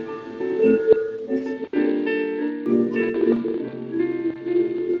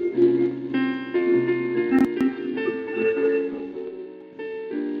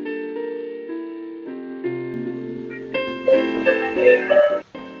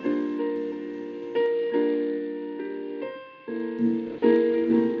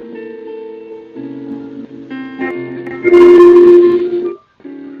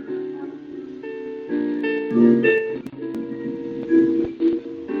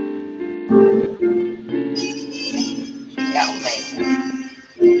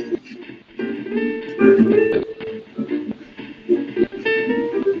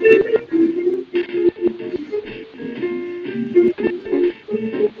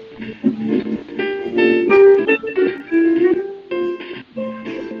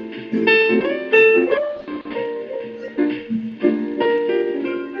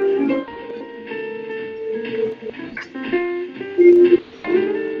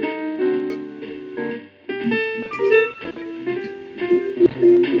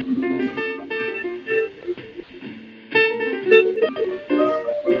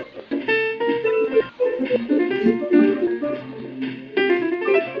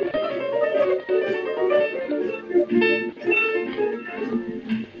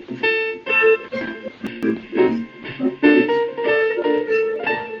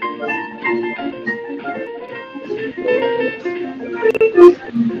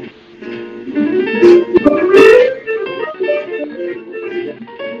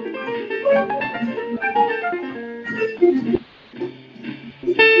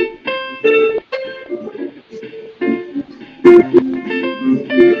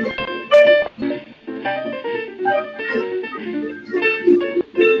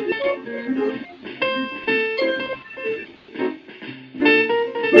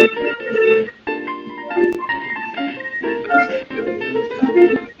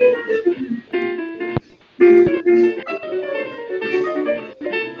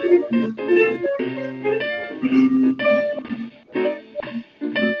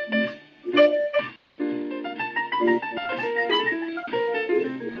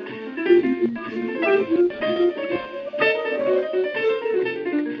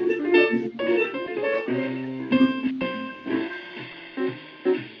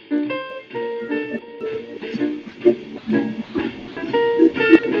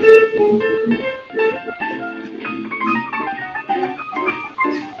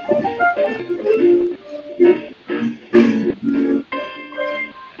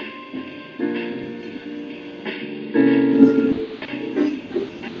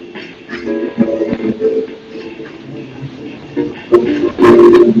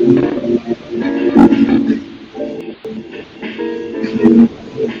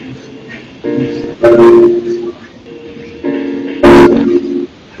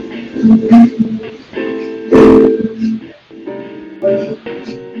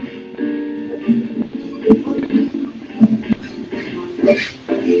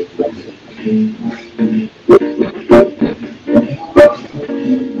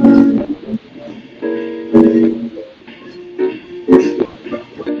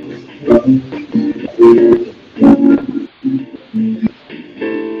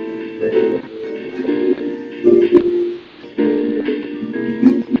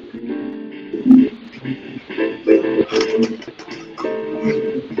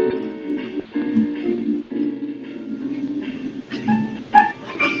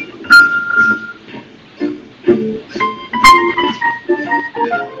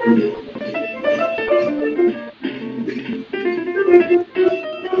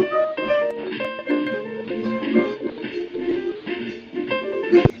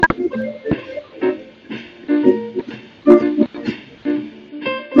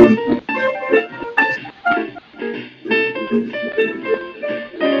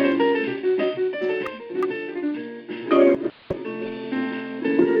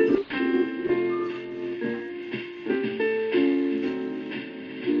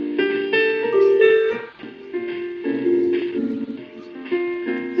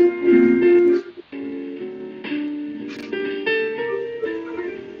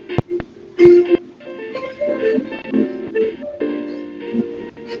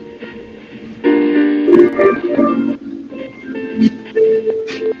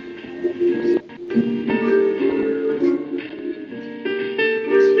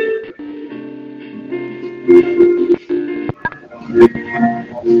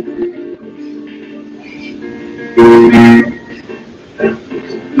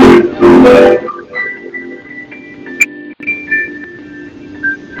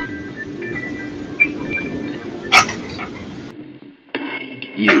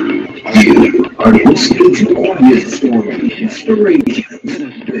 You are listening to audio story inspiration.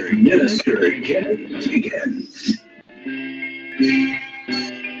 Minister begins.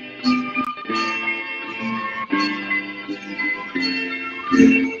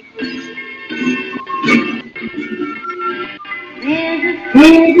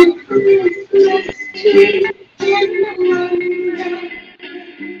 There's a Christmas tree in the window,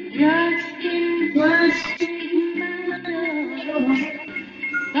 just in my door.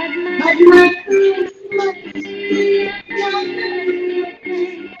 But my Christmas tree is not the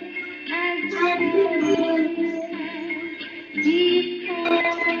same as the very time before.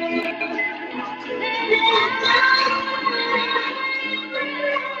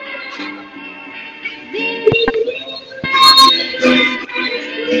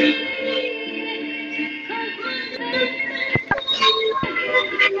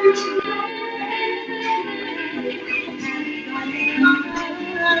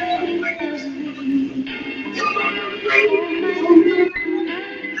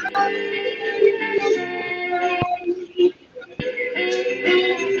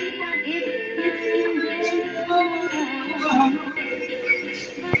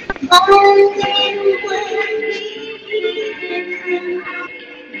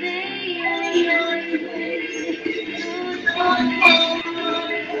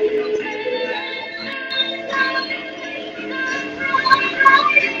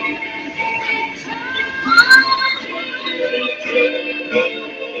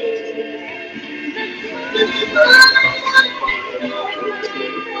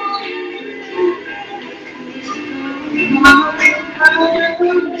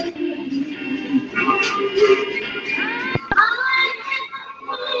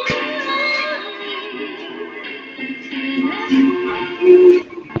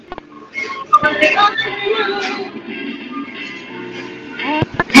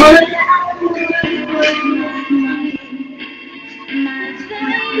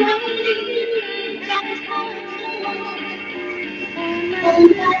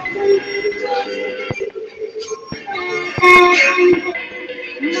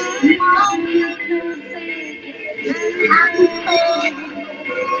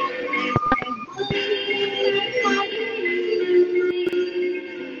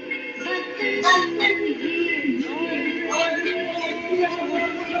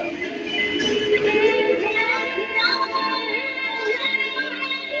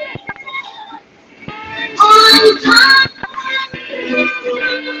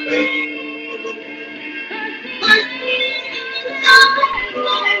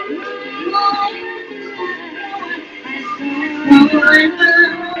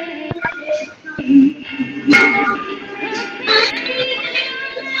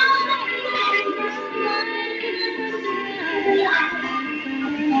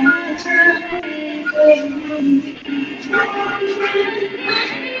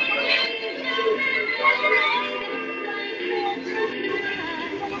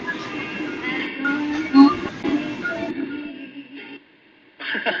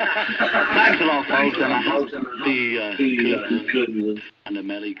 the good ones and the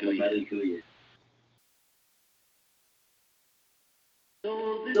Melly Good.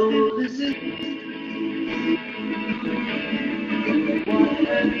 So this is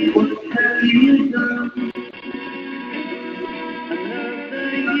what have you done?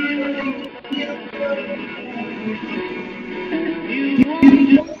 Another year and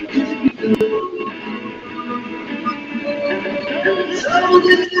you won't just go. And so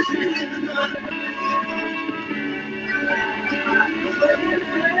this is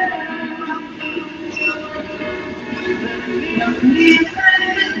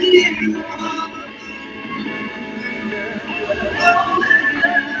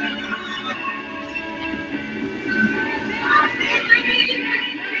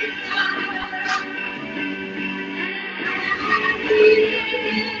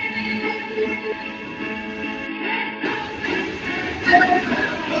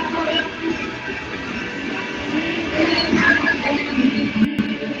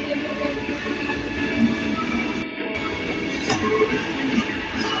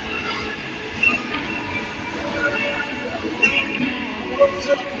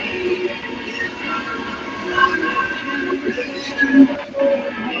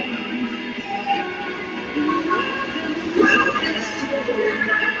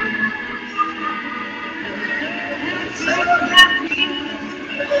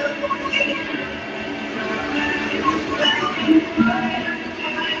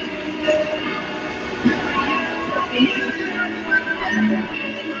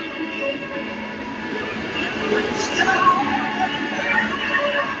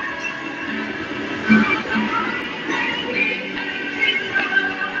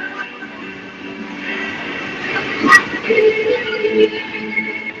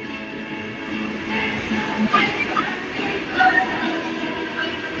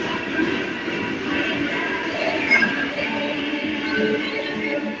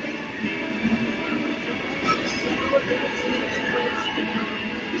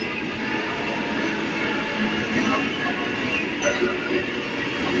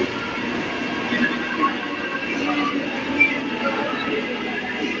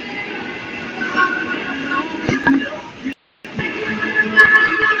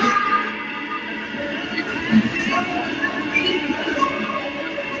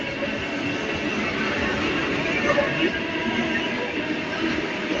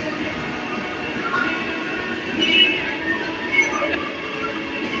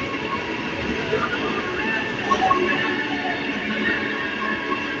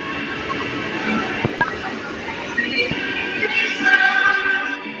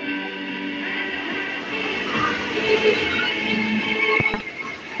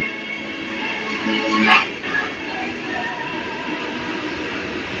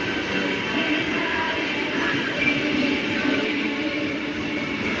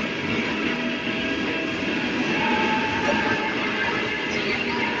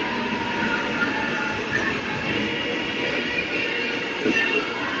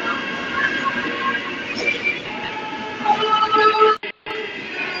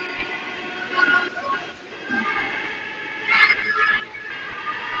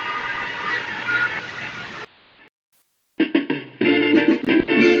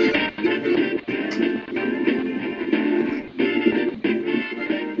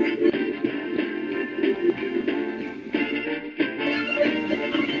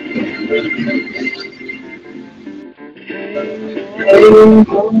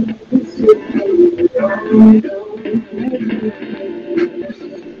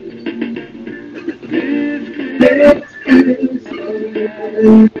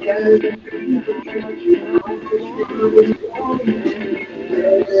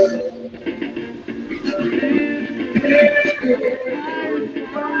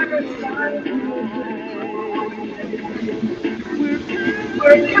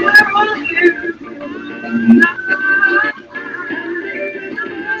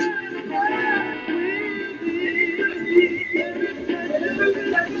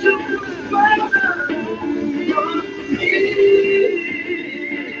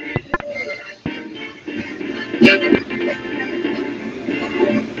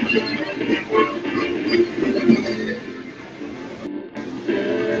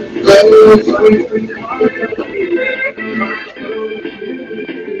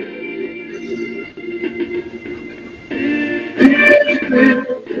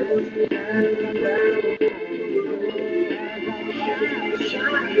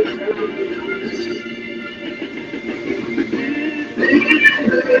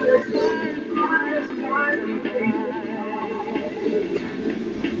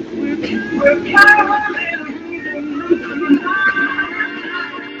We're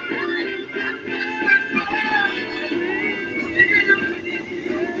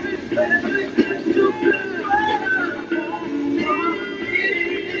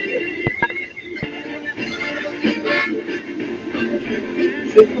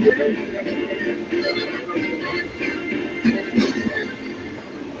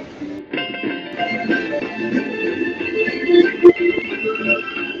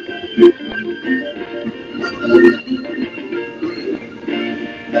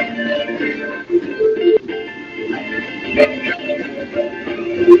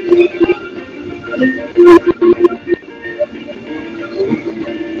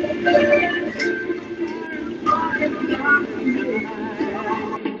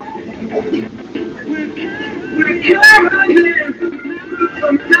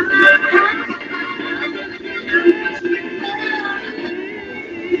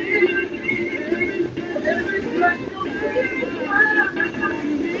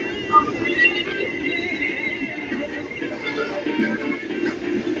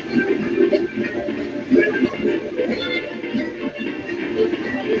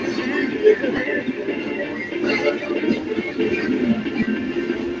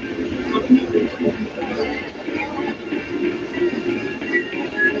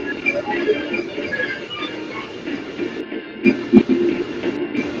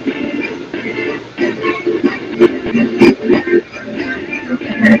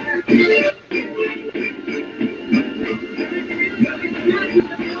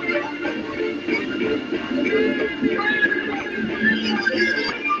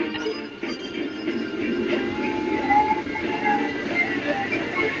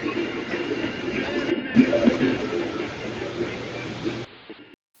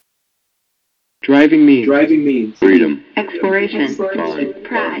Driving means freedom, exploration, fun,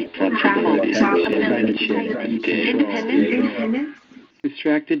 pride, fun, travel, independence, independence,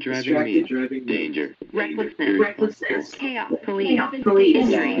 distracted driving means danger, recklessness, chaos, police,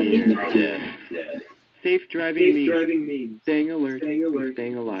 injury. death. safe driving means staying alert and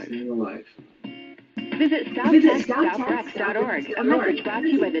staying alive. Visit StopTextStopWrecks.org. A message brought to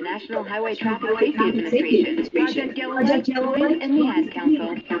you by the National Highway Traffic Safety Administration, Project Yellow Light, and the Ad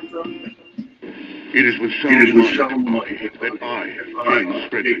Council. It is with solemn money that I, James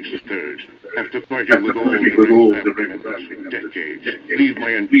Fredericks III, after fighting with all the rebels for decades, leave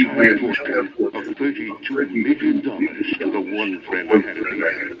my entire fortune of $32 million to the one friend I had at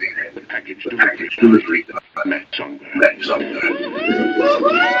the end, the package delivery guy, Matt Sumner. I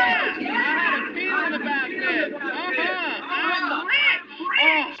had a feeling about this. I'm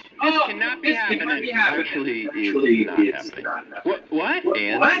rich. This cannot be happening. Actually, it's not happening. What?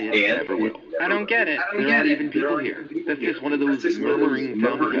 And it never will. I don't get it. There aren't even people here. That's just one of those murmuring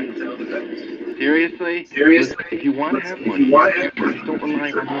sound effects. Seriously? Listen, if you want to have money, just don't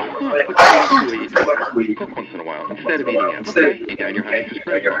rely on luck. Cook once in a while instead of eating out. Okay? You got your high interest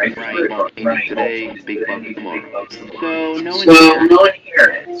credit card. Right. Small payment today, big bucks tomorrow. So no one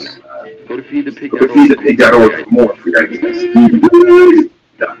here. Go to feedthepig.org for more free ideas.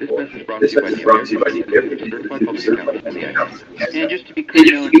 This message brought to you by the Certified Public Accountant and the IRS. And just to be clear,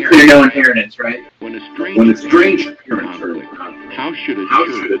 No inheritance, right? when a When a strange strange parent parent conflict, how should a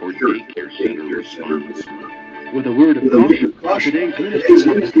church or daycare center respond? With a word of caution, today's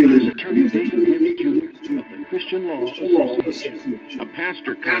ministry is Attorney David Hibbs Jr. of the Christian Law Association. A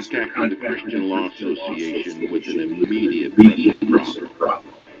pastor contacted the Christian Law Association with an immediate pressing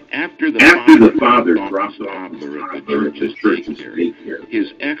problem. After the father dropped the toddler at the church's daycare,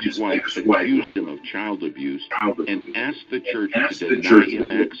 his ex-wife accused him of child abuse and asked the church to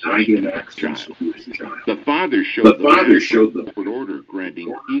deny him access to his child. The father showed the court order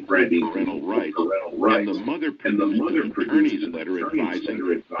granting equal parental rights, and the mother produced an attorney's letter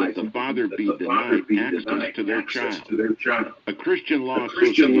advising that the father be denied access to their child. A Christian Law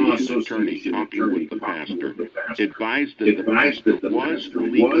Association attorney talking with the pastor advised that the pastor was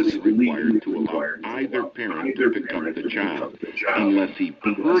legally required to allow either parent to pick up the child unless he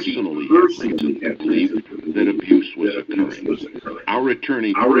personally had reason to believe that abuse was occurring. Our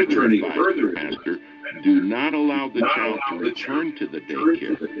attorney further advised the pastor, do not allow the child to return to the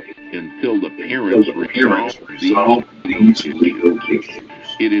daycare until the parents resolve these legal issues.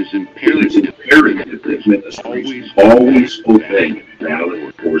 It is imperative that ministers always obey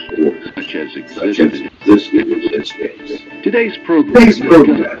valid court orders, such as existed in this case. Today's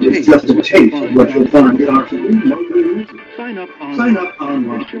program is just a taste of what you'll find in our Sign up on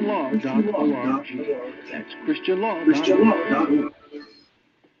ChristianLaw.org. That's ChristianLaw.org.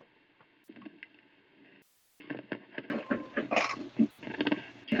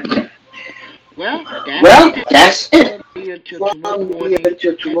 Well, That's it. See you tomorrow morning at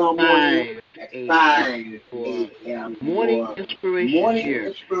 5 a.m. for Morning Inspiration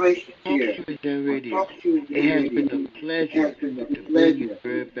here. Talk to you on radio. It has been a pleasure to bring you the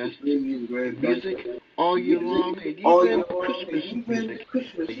very best music all year long, and even Christmas music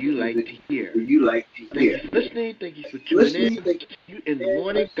that you like to hear. Thank you for listening. Thank you for tuning in. See you in the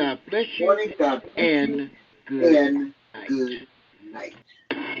morning. God bless you, and good night.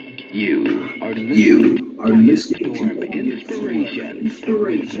 You are listening to Storm Inspiration with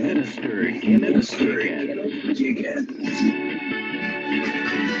Minister Kenneth Jenkins.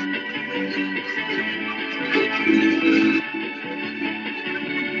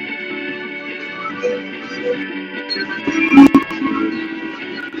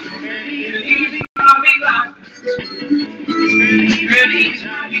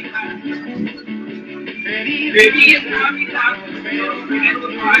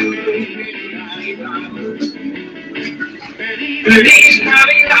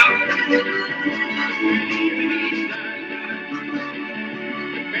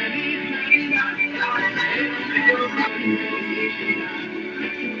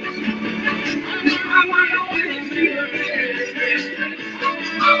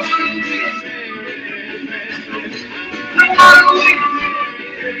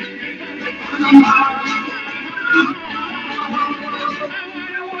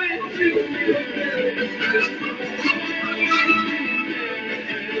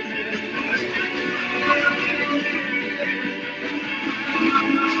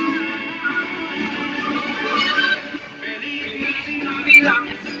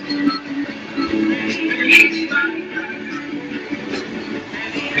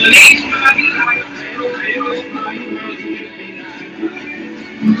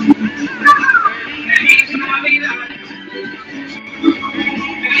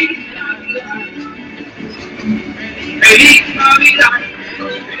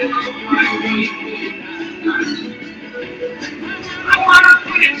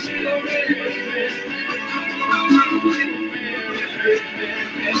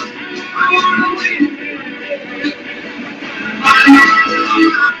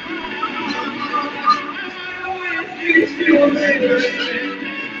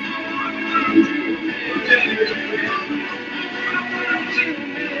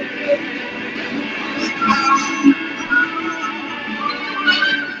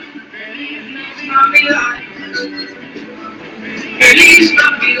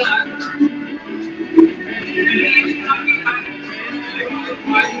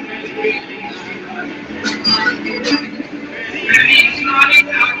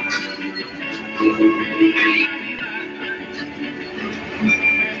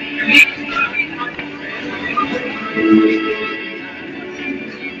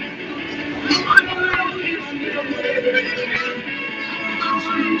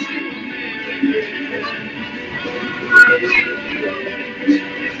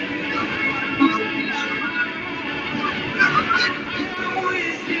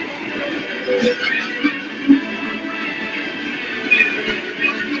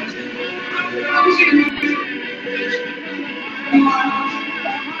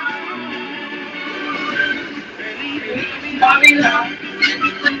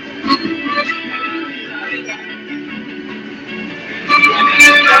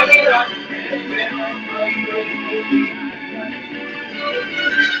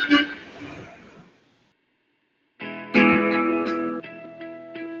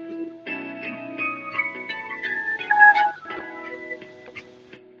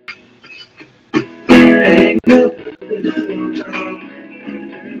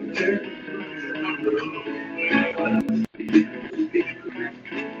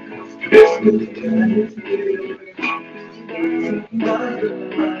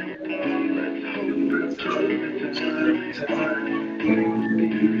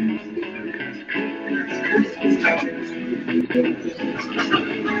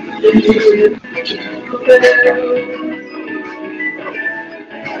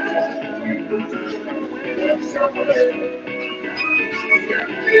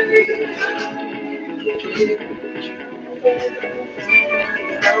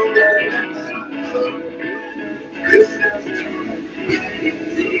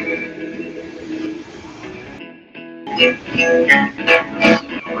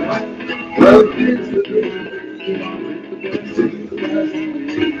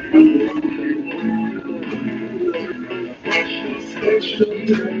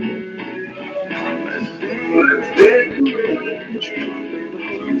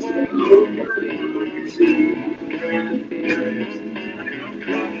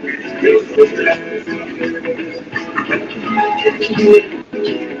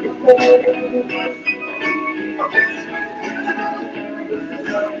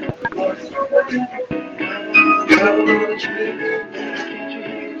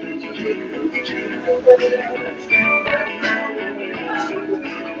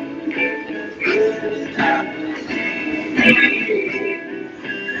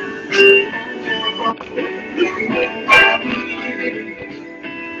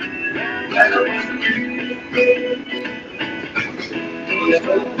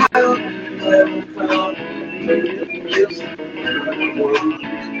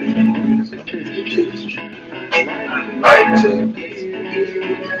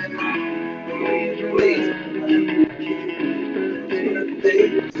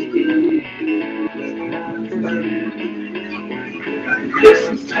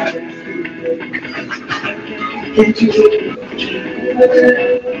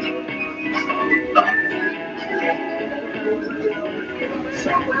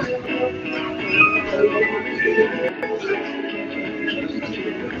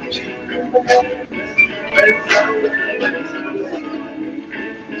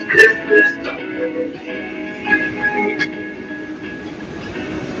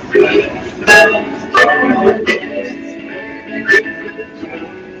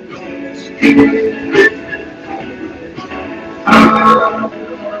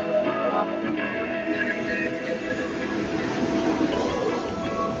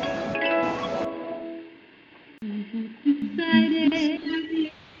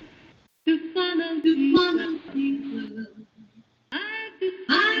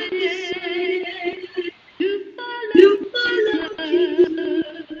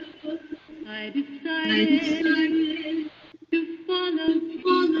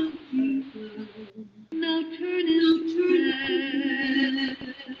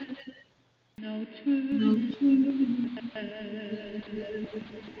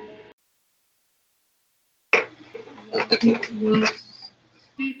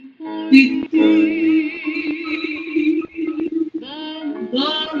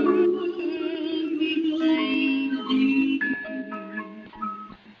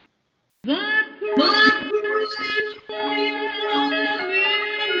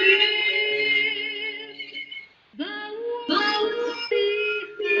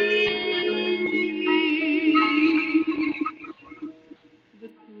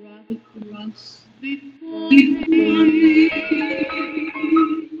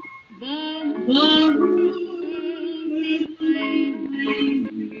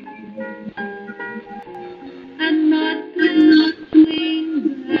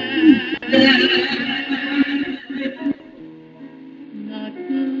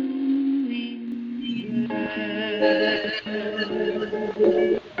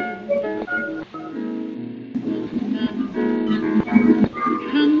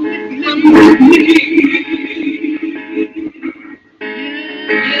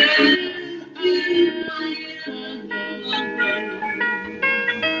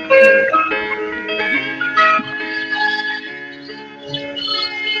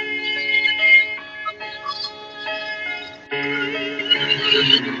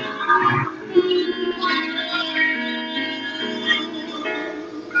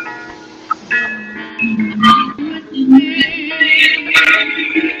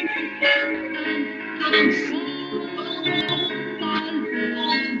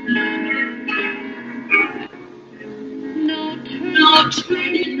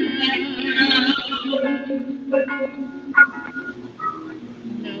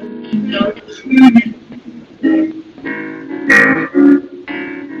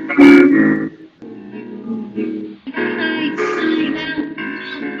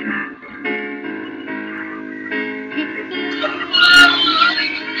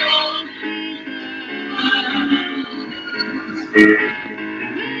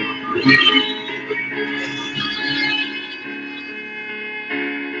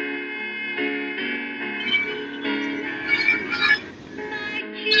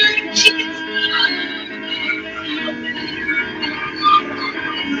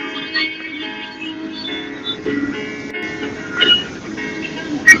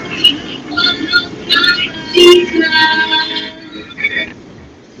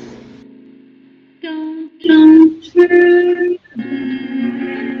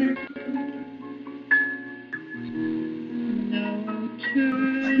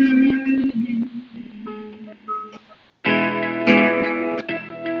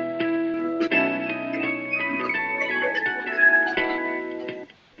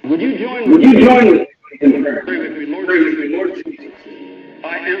 Would you join me in prayer? Pray with me, Lord Jesus.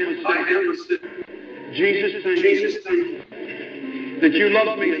 I am a sinner. Jesus, thank you that you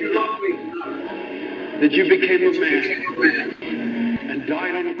loved me enough, that you became a man and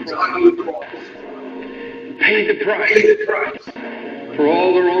died on the cross, paid the price for all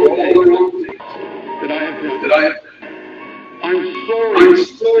the wrong things that I have done. I'm sorry.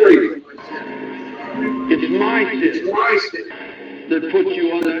 It's my sin that put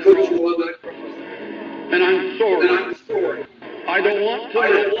you on that cross. And I'm sorry. I don't want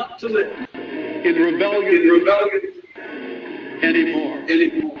to live in rebellion anymore.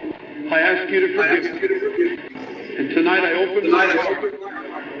 I ask you to forgive me. And tonight I open my heart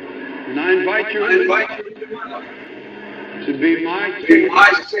and I invite you to be my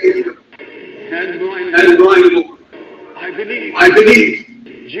Savior and my Lord. I believe.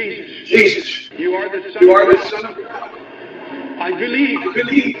 Jesus, you are the Son of God. I believe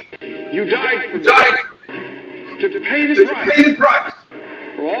you died for me to pay the price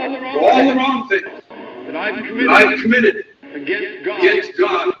for all the wrong things that I've committed against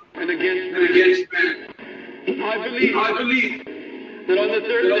God and against man. I believe that on the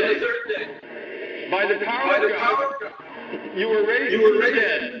third day, by the power of God, you were raised from the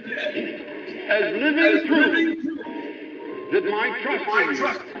dead as living proof that my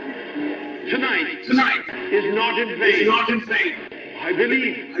trust tonight is not in vain. I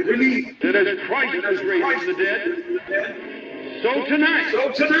believe that as Christ was raised from the dead, so tonight,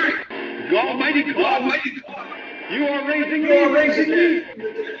 Almighty God, you are raising me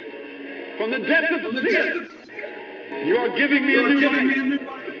from the depth of sin. You are giving me a new life,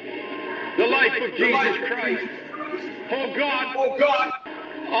 the life of Jesus Christ. Oh God,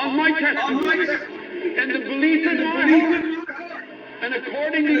 on my testimony and the belief in my heart, and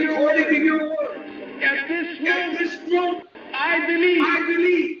according to your word, at this moment, I believe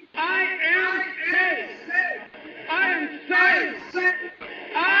I am saved. I am saved.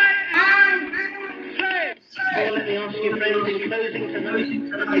 I am saved. So let me ask you, friends, in closing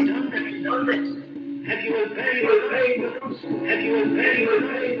tonight, have you done this? Have you obeyed the gospel? Have you obeyed the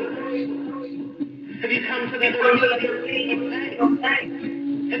gospel? Have you come to that place of faith?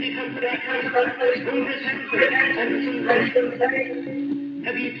 Have you come to that place of repentance and faith?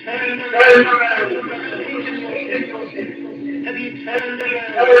 Have you turned around and forsaken? Have you turned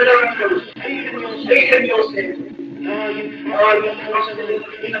around and forsaken your sin? Are you trusting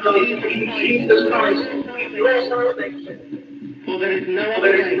in Jesus Christ? For there is no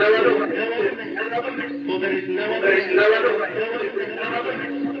other way. For there is no other way.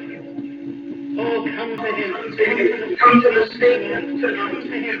 Oh, come to Him. Come to the Savior. Come to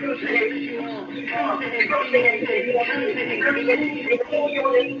Him. Come to Him. Come to Him before your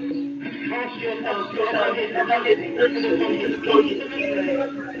knees. Cast yourself upon His knees.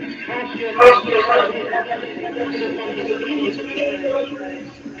 Cast yourself upon His knees.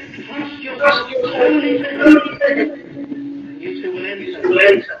 Cast yourself wholly to Him. You too will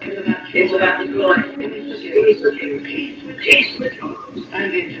enter into that life, peace with God,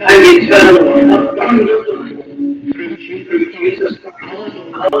 and eternal abundant life through Jesus Christ,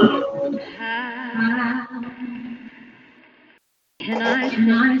 our Lord. How can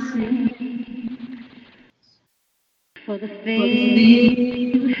I sing for the things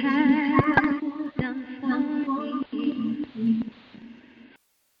you have done for me?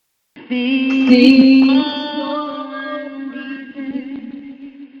 Things so undeserved.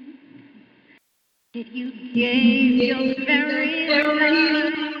 That you gave your very life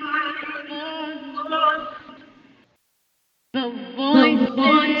for the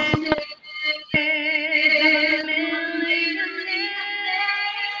voices of a million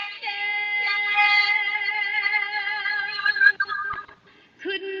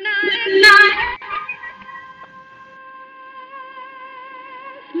could not express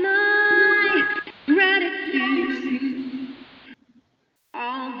my gratitude.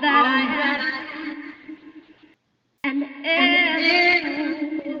 All that I have and ever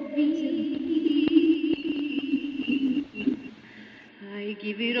will be. I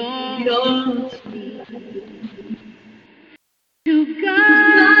give it all to thee. To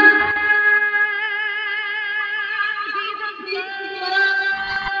God be the glory.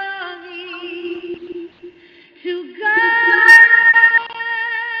 To God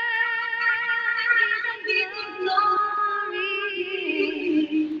be the glory.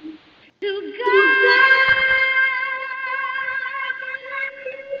 To God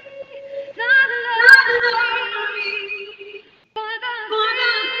the glory for the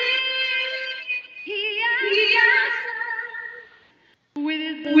things He has done with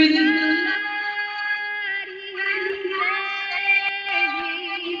His blood. He has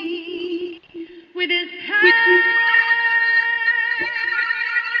saved me with His power. He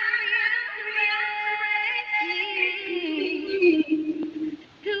has raised me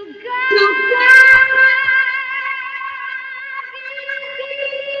to God be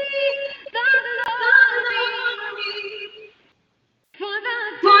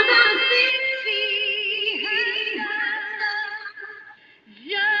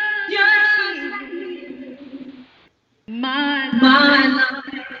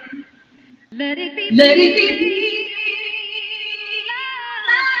Let it be love to me.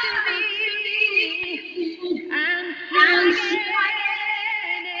 I'm sure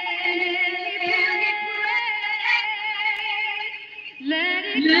again any place. Let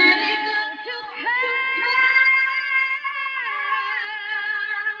it go to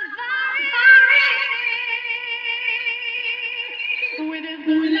Calvary with his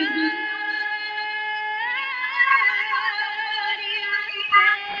blood.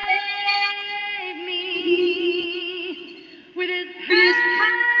 With his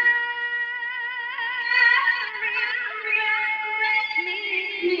power, me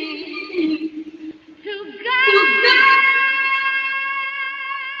to God.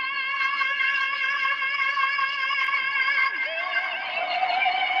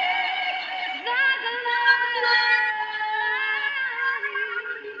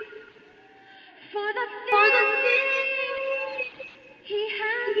 For the things he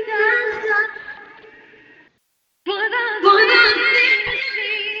has done. For the things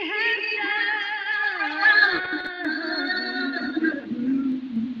he has done.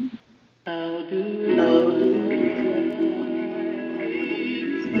 I'll do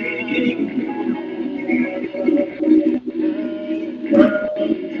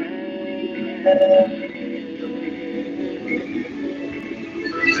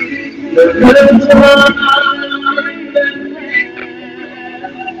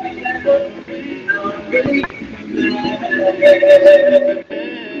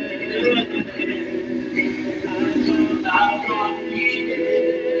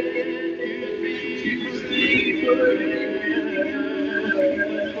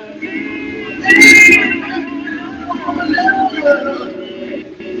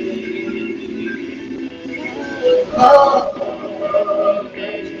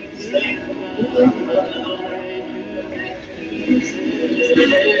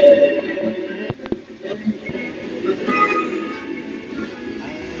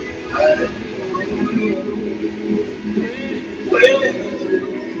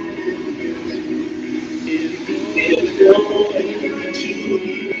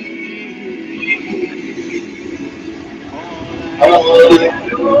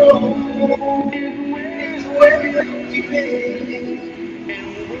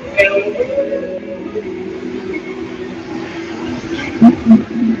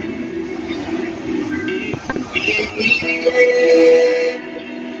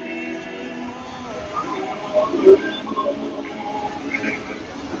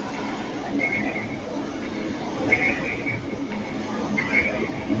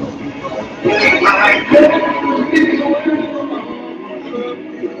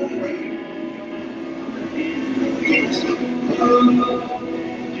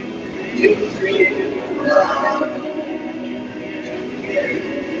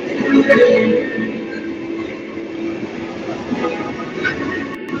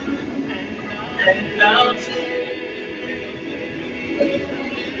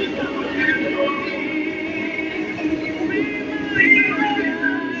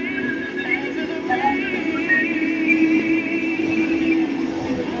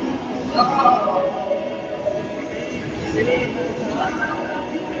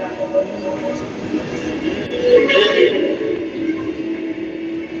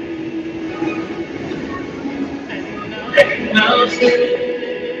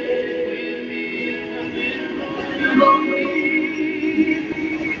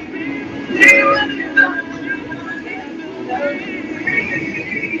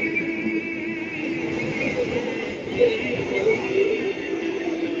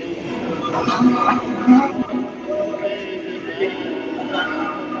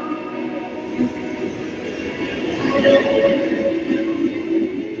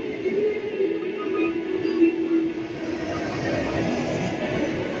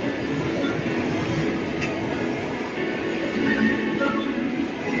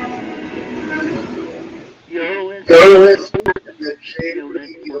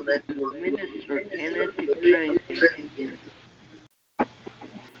Radio Network with Minister Kenneth Tracy.